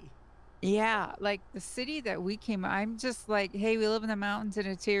city. Yeah, like the city that we came, I'm just like, hey, we live in the mountains in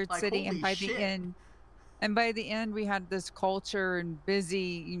a tiered Like, city, holy shit. and by the end we had this culture and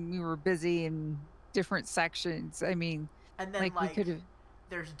we were busy in different sections. I mean, And then, like we like, could have.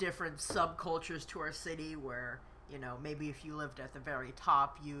 there's different subcultures to our city where, maybe if you lived at the very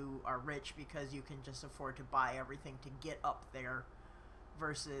top, you are rich because you can just afford to buy everything to get up there,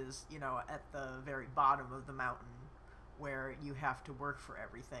 versus, at the very bottom of the mountain where you have to work for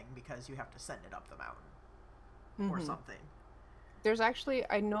everything because you have to send it up the mountain or Mhm. something. There's actually,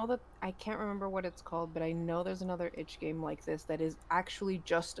 I know that I can't remember what it's called, but I know there's another itch game like this that is actually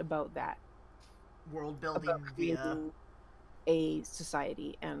just about that, World about building via... creating a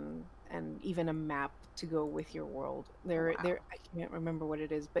society and even a map to go with your world. wow. I can't remember what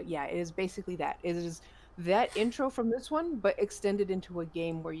it is, but yeah, it is basically that. It is that intro from this one, but extended into a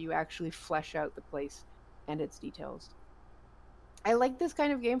game where you actually flesh out the place and its details. I like this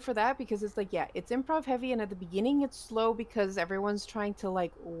kind of game for that because it's like, yeah, it's improv heavy, and at the beginning it's slow because everyone's trying to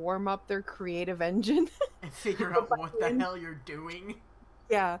like warm up their creative engine. And figure But out by what the the end, hell you're doing.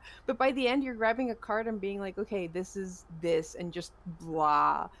 yeah, but by the end you're grabbing a card and being like, okay, this is this, and just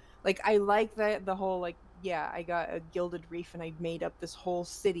blah. Like, I like that the whole like, yeah, I got a gilded reef and I made up this whole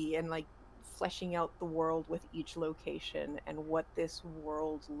city, and like fleshing out the world with each location and what this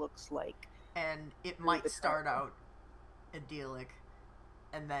world looks like And it through might the start card. out idyllic,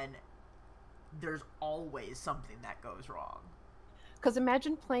 and then there's always something that goes wrong. Because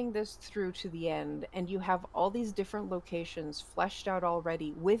imagine playing this through to the end and you have all these different locations fleshed out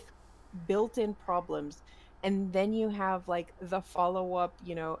already with built-in problems, and then you have like the follow-up,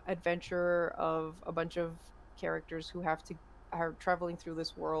 adventure of a bunch of characters who are traveling through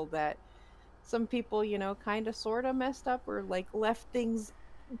this world that some people, kind of sort of messed up or like left things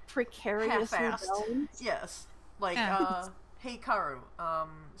precariously Half-assed. balanced. Yes. Like, Yeah. hey Karu,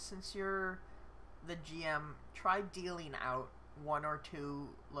 since you're the GM, try dealing out 1 or 2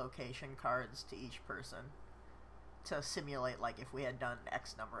 location cards to each person to simulate like if we had done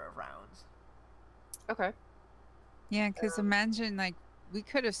X number of rounds. Okay. Yeah, because imagine like we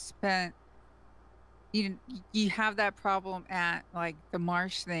could have spent. You have that problem at like the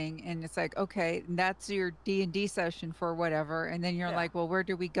marsh thing, and it's like, okay, that's your D&D session for whatever, and then you're Yeah. like, well, where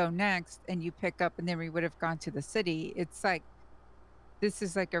do we go next? And you pick up, and then we would have gone to the city. It's like, this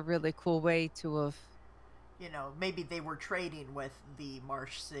is like a really cool way to have. Maybe they were trading with the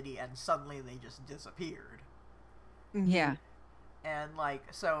Marsh City and suddenly they just disappeared. Yeah. And like,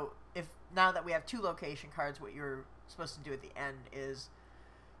 so if now that we have 2 location cards, what you're supposed to do at the end is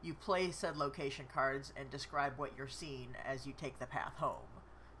you play said location cards and describe what you're seeing as you take the path home.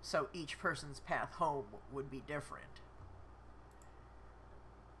 So each person's path home would be different.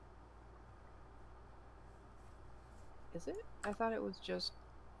 Is it? I thought it was just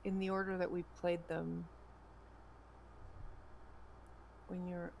in the order that we played them. When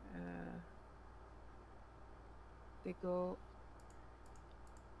you're, they go.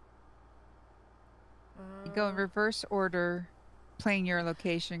 You go in reverse order, playing your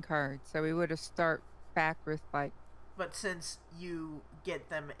location card. So we would have start back with like. But since you get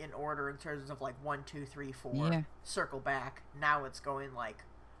them in order in terms of like 1, 2, 3, 4, Yeah. circle back. Now it's going like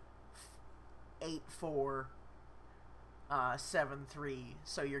 8, 4, 7, 3.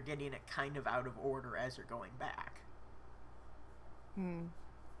 So you're getting it kind of out of order as you're going back.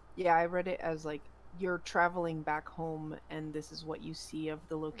 Yeah, I read it as like you're traveling back home and this is what you see of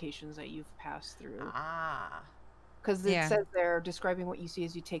the locations that you've passed through. Ah. Because Yeah. it says they're describing what you see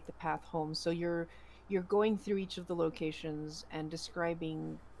as you take the path home. So you're going through each of the locations and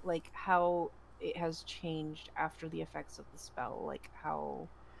describing like how it has changed after the effects of the spell, like how.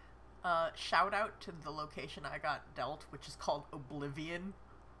 Shout out to the location I got dealt, which is called Oblivion.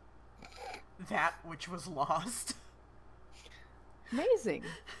 That which was lost. Amazing.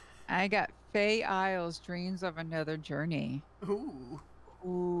 I got Faye Isles, Dreams of Another Journey.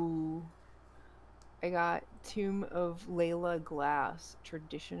 Ooh. I got Tomb of Layla Glass,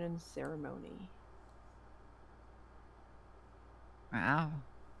 Tradition and Ceremony. Wow.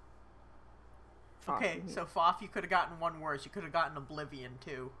 Okay, so Foff, you could have gotten one worse. You could have gotten Oblivion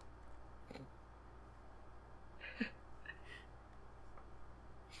too.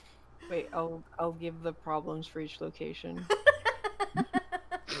 Wait, I'll give the problems for each location.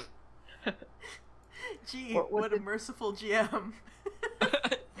 Gee, What what a did- merciful GM.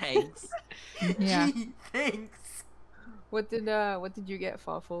 Thanks. Yeah. Gee, thanks. What did you get,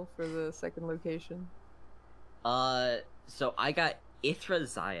 Fawful, for the second location? So I got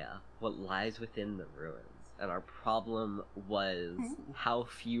Ithrazaya, what lies within the ruins, and our problem was how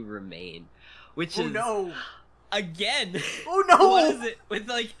few remain, which Oh is no. again. Oh no. What is it with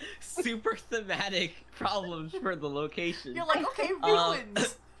like super thematic problems for the location? You're like, okay,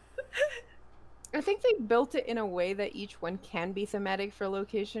 ruins. I think they built it in a way that each one can be thematic for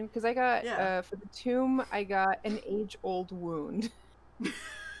location. Because I got Yeah. for the tomb, I got an age-old wound.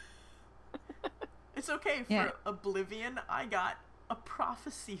 It's okay. For Yeah. Oblivion, I got a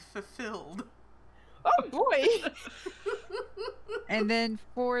prophecy fulfilled. Oh boy! And then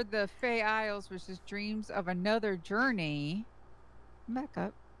for the Faye Isles, which is Dreams of Another Journey. Back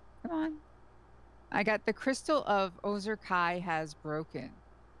up. Come on. I got the Crystal of Ozurkai has broken.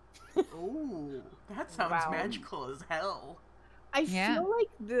 Ooh, that sounds Wow. magical as hell. I Yeah. feel like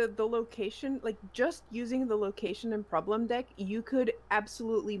the location, like just using the location and problem deck, you could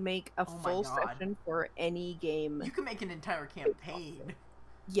absolutely make a Oh my full God. session for any game. You can make an entire campaign.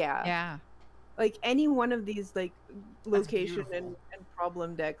 Yeah. Yeah. Like any one of these like location beautiful. and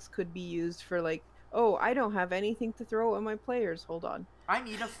problem decks could be used for like, oh, I don't have anything to throw at my players. Hold on. I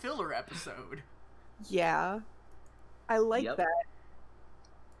need a filler episode. Yeah. I like Yep. that.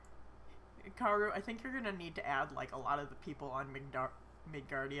 Karu, I think you're gonna need to add like a lot of the people on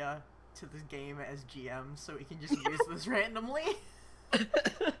Midgardia to this game as GM so we can just use this randomly.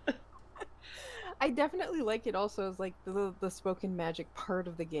 I definitely like it also as like the spoken magic part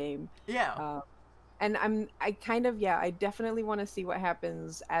of the game. Yeah. And I definitely want to see what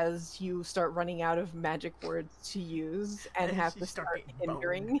happens as you start running out of magic words to use and As have you to start start getting boned.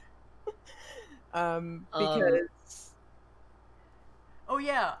 hindering. Um, because Oh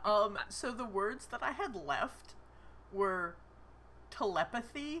yeah. So the words that I had left were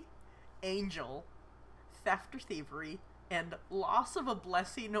telepathy, angel, theft or thievery, and loss of a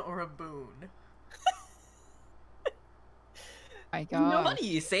blessing or a boon. My you know, funny gosh.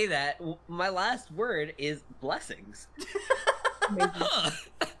 you say that. My last word is blessings. maybe Huh.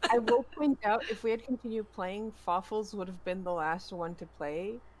 I will point out if we had continued playing, Fawfles would have been the last one to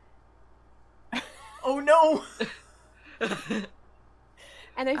play. Oh no!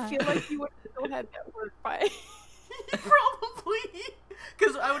 And I Uh, feel like you would have still had that word by. Probably.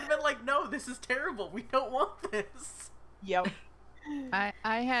 Because I would have been like, no, this is terrible. We don't want this. Yep. I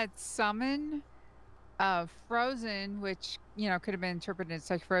had summon, frozen, which could have been interpreted as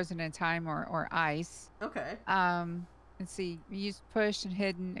like frozen in time or ice. Okay. Let's see, we used push and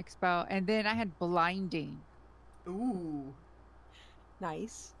hidden, expel, and then I had blinding. Ooh.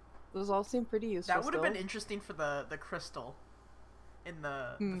 Nice. Those all seem pretty useful That would have been still. interesting for the crystal in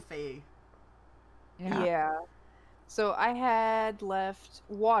the Hmm. Fae. Yeah. Yeah. So I had left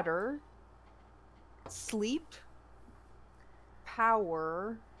water, sleep,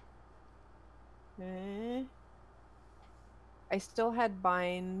 power. Eh. I still had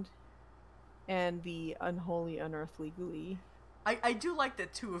bind and the unholy, unearthly glee. I do like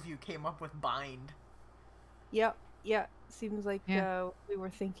that two of you came up with bind. Yep. Yeah. Seems like Yeah. we were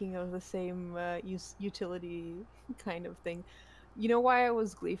thinking of the same utility kind of thing. You know why I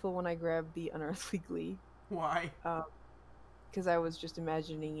was gleeful when I grabbed the unearthly glee? Why? Because I was just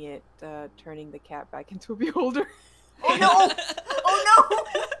imagining it turning the cat back into a beholder. Oh no! Oh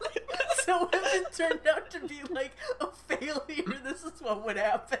no! So if it turned out to be like a failure, this is what would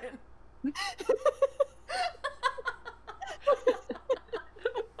happen.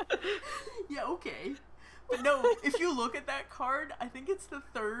 Yeah, okay. But no, if you look at that card, I think it's the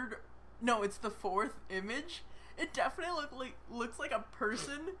third. No, it's the fourth image. It definitely looks like a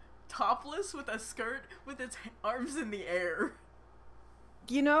person topless with a skirt with its arms in the air.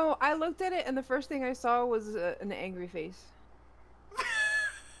 You know, I looked at it and the first thing I saw was an angry face.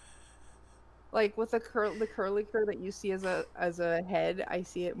 Like with the curly cur that you see as a head, I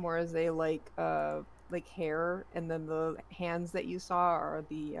see it more as a like hair, and then the hands that you saw are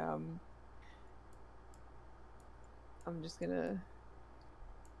the I'm just gonna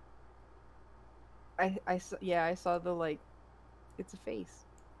yeah, I saw the like it's a face.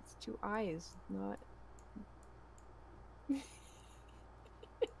 It's two eyes, not it's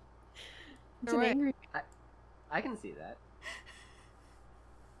For an what? angry I can see that.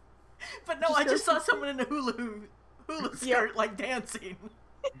 But no, Just I go just saw see- someone in a hula skirt Yep. like dancing.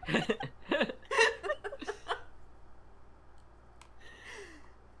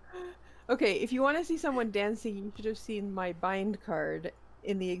 Okay, if you want to see someone dancing, you should have seen my bind card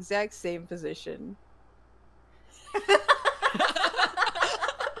in the exact same position.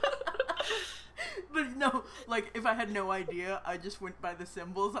 But no, like if I had no idea, I just went by the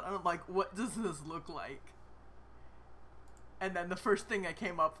symbols and I'm like, what does this look like? And then the first thing I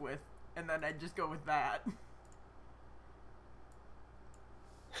came up with, and then I'd just go with that.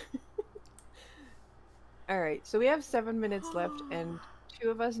 All right, so we have 7 minutes left, and two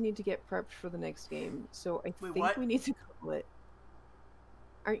of us need to get prepped for the next game. So I Wait, think what? we need to call it.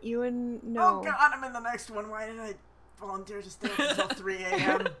 Aren't you in? Oh No. god, I'm in the next one. Why did I volunteer to stay up until 3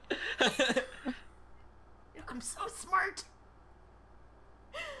 a.m.? I'm so smart.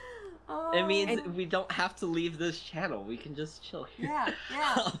 It means And- we don't have to leave this channel. We can just chill here.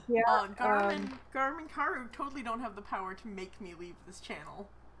 Yeah. Yeah. Garmin Karu totally don't have the power to make me leave this channel.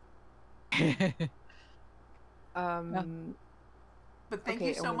 But thank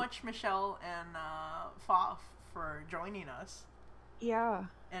you so much, Michelle and Foff, for joining us. Yeah.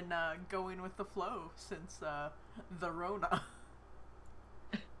 And going with the flow since the Rona.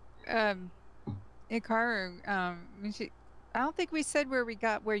 Ikaru, I don't think we said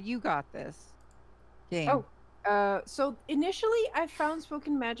where you got this game. Oh, so initially I found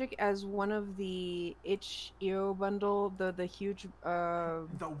Spoken Magic as one of the itch.io bundle, the huge The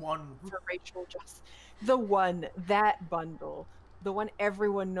one. for Rachel just that bundle, the one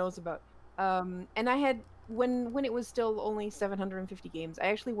everyone knows about. And I had when it was still only 750 games, I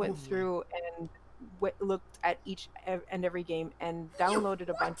actually went Only. through and looked at each and every game and downloaded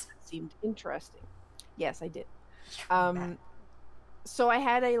a bunch that seemed interesting. Yes, I did. So I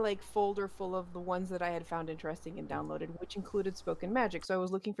had a like folder full of the ones that I had found interesting and downloaded, which included Spoken Magic. So I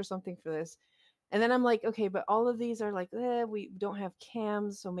was looking for something for this. And then I'm like, okay, but all of these are like, we don't have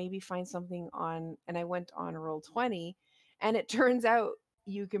cams, so maybe find something on. And I went on Roll20, and it turns out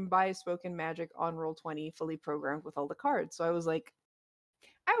you can buy Spoken Magic on Roll20 fully programmed with all the cards. So I was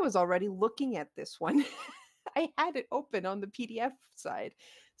was already looking at this one. I had it open on the PDF side.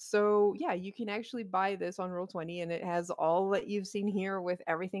 So, yeah, you can actually buy this on Roll20, and it has all that you've seen here with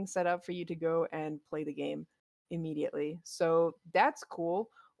everything set up for you to go and play the game immediately. So, that's cool.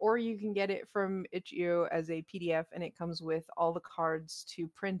 Or you can get it from itch.io as a PDF, and it comes with all the cards to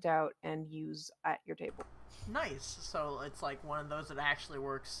print out and use at your table. Nice. So it's like one of those that actually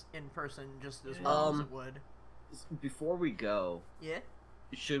works in person just as well as it would. Before we go, yeah,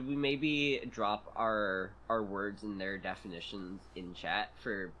 should we maybe drop our words and their definitions in chat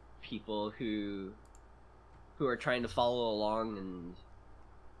for people who are trying to follow along and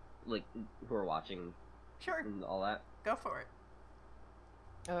like who are watching? Sure. And all that. Go for it.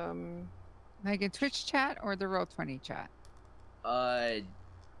 Like a Twitch chat or the Roll20 chat?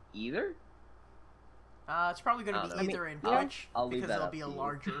 Either. It's probably going to be either in Twitch because it'll be a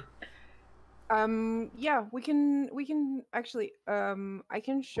larger. Yeah, we can actually I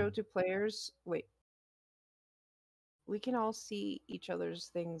can show to players. Wait. We can all see each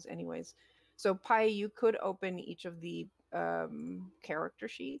other's things anyways. So Pi, you could open each of the character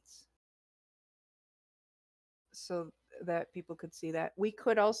sheets so that people could see that. We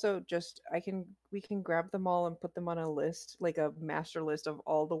could also just we can grab them all and put them on a list, like a master list of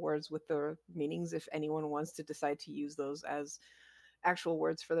all the words with the meanings if anyone wants to decide to use those as actual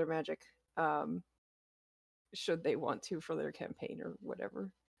words for their magic. Should they want to for their campaign or whatever.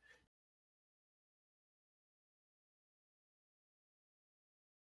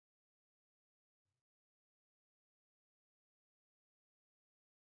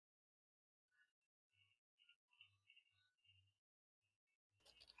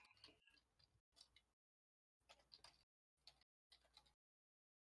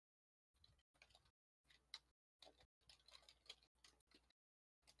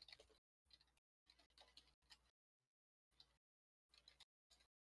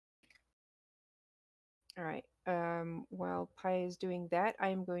 All right. While Pi is doing that, I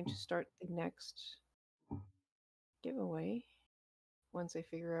am going to start the next giveaway once I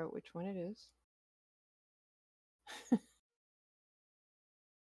figure out which one it is.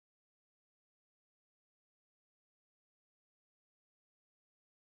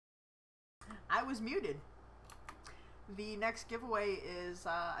 I was muted. The next giveaway is,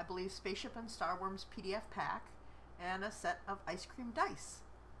 I believe, Spaceship and Star Worms PDF pack and a set of ice cream dice.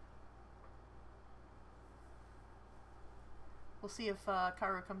 We'll see if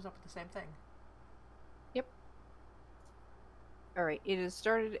Cairo comes up with the same thing. Yep. All right, it is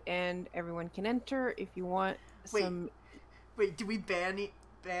started, and everyone can enter if you want some. Wait, do we ban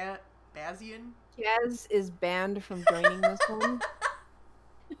Bazian? Kaz is banned from joining this one.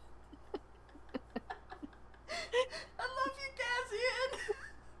 I love you, Gazian!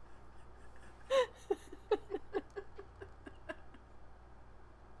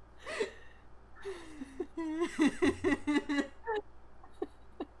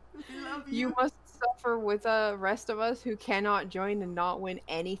 We love you. You must suffer with the rest of us who cannot join and not win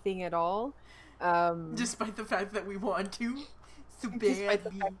anything at all. Despite the fact that we want to. So badly. Despite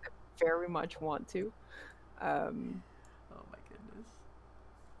the fact that we very much want to. Oh my goodness.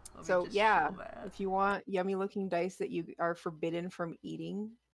 So yeah, if you want yummy looking dice that you are forbidden from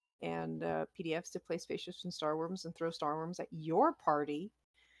eating and PDFs to play spaceships and Star Worms and throw Star Worms at your party,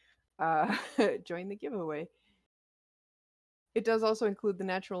 join the giveaway. It does also include the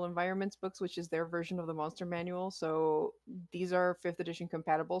Natural Environments books, which is their version of the Monster Manual. So these are 5th edition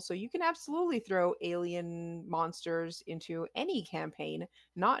compatible. So you can absolutely throw alien monsters into any campaign,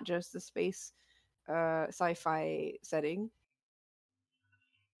 not just the space sci-fi setting.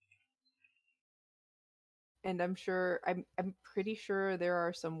 And I'm pretty sure there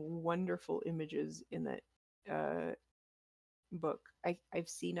are some wonderful images in that book. I've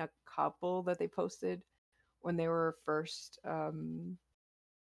seen a couple that they posted when they were first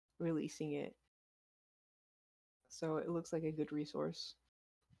releasing it. So it looks like a good resource,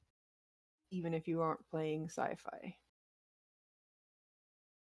 even if you aren't playing sci-fi.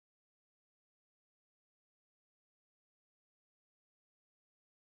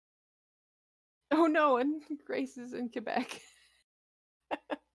 Oh no, and Grace is in Quebec.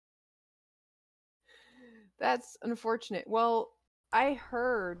 That's unfortunate. Well, I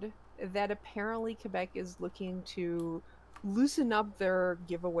heard that apparently Quebec is looking to loosen up their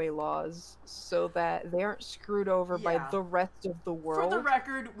giveaway laws so that they aren't screwed over by the rest of the world. For the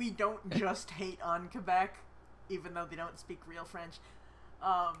record, we don't just hate on Quebec, even though they don't speak real French.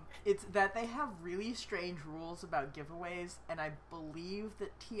 It's that they have really strange rules about giveaways, and I believe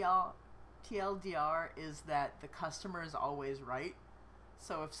that TLDR is that the customer is always right.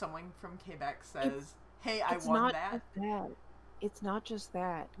 So if someone from Quebec says, "Hey, I won that," It's not just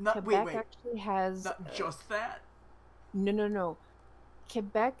that. Wait. Quebec actually has... Not just that? No.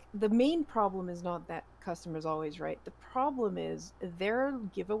 Quebec, the main problem is not that customers always right. The problem is their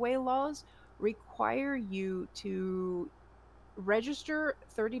giveaway laws require you to register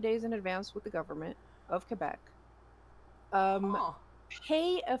 30 days in advance with the government of Quebec, Huh.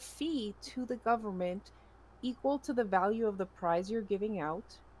 pay a fee to the government equal to the value of the prize you're giving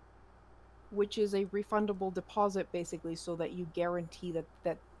out, which is a refundable deposit basically, so that you guarantee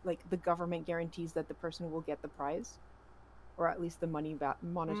that like the government guarantees that the person will get the prize, or at least the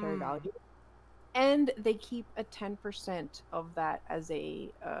monetary value. And they keep a 10% of that as a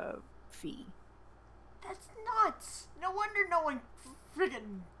fee. That's nuts. No wonder no one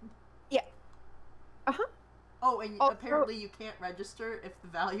friggin'... Yeah. Uh-huh. Oh, and apparently you can't register if the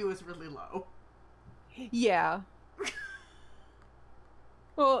value is really low. Yeah.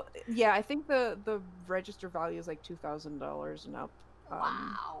 Well, yeah, I think the register value is like $2,000 and up.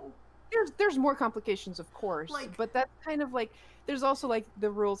 Wow. There's more complications, of course, Like, but that's kind of like, there's also like the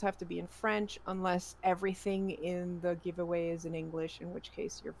rules have to be in French unless everything in the giveaway is in English, in which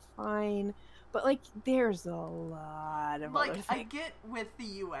case you're fine. But like, there's a lot of other things. I get with the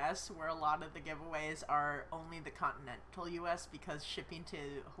U.S. where a lot of the giveaways are only the continental U.S. because shipping to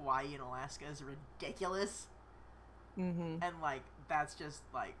Hawaii and Alaska is ridiculous. Mm-hmm. And like, that's just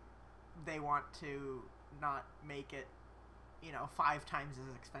like, they want to not make it, 5 times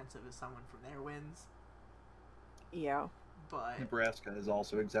as expensive as someone from there wins. Yeah. But Nebraska is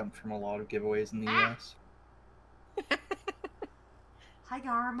also exempt from a lot of giveaways in the U.S. Hi,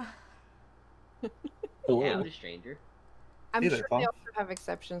 Garm. Hello. Yeah, I'm a stranger. I'm Hey sure there, they Paul. also have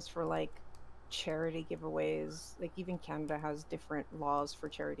exceptions for like charity giveaways. Like even Canada has different laws for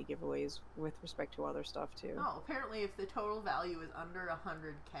charity giveaways with respect to other stuff too. Oh, apparently if the total value is under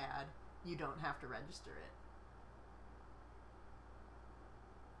 100 CAD, you don't have to register it.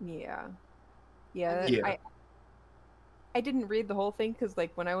 Yeah. I didn't read the whole thing because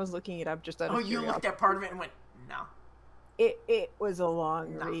like when I was looking it up just out of you looked at part of it and went, no. It was a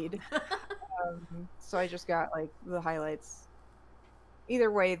long No. read. So I just got like the highlights.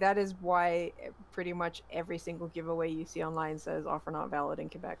 Either way, that is why pretty much every single giveaway you see online says offer not valid in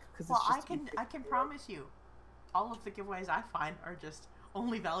Quebec. Well, I can promise you, all of the giveaways I find are just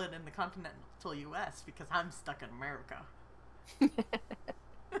only valid in the continental U.S. because I'm stuck in America.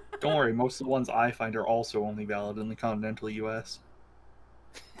 Don't worry, most of the ones I find are also only valid in the continental U.S.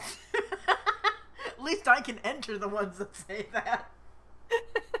 At least I can enter the ones that say that.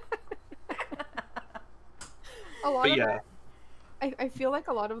 I feel like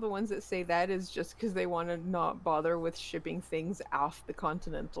a lot of the ones that say that is just because they want to not bother with shipping things off the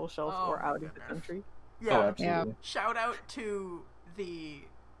continental shelf or out of the country. Yeah. Oh, absolutely. Shout out to the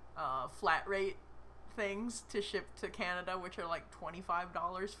flat rate things to ship to Canada, which are like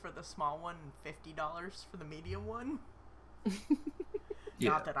 $25 for the small one and $50 for the medium one.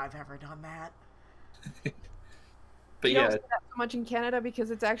 Not that I've ever done that. But you don't see that so much in Canada because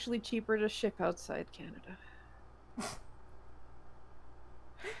it's actually cheaper to ship outside Canada.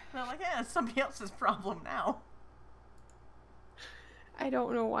 They're like, it's somebody else's problem now. I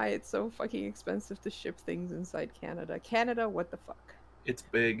don't know why it's so fucking expensive to ship things inside Canada. Canada, what the fuck? It's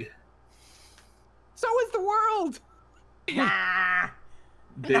big. So is the world! Nah!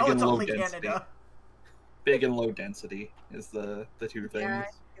 Big No, and it's low only density. Canada. Big and low density is the two things. Yeah,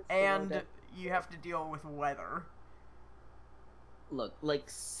 and you have to deal with weather. Look, like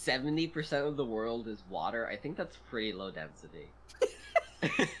 70% of the world is water. I think that's pretty low density.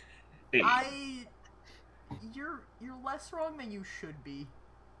 Hey. You're less wrong than you should be.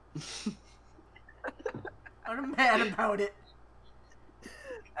 I'm mad about it.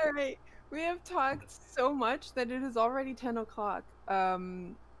 Alright, we have talked so much that it is already 10 o'clock.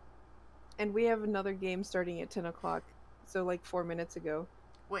 And we have another game starting at 10 o'clock. So like 4 minutes ago.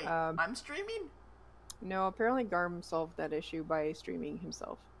 Wait, I'm streaming? No, apparently Garm solved that issue by streaming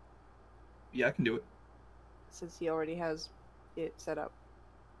himself. Yeah, I can do it. Since he already has it set up.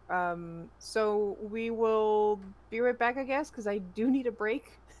 So we will be right back, I guess, because I do need a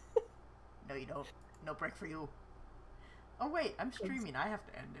break. No, you don't. No break for you. Oh, wait, I'm streaming. I have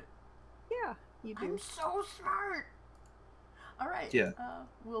to end it. Yeah, you do. I'm so smart. All right. Yeah.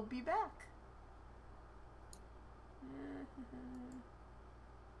 We'll be back.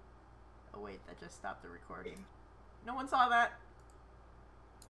 Oh, wait, that just stopped the recording. No one saw that.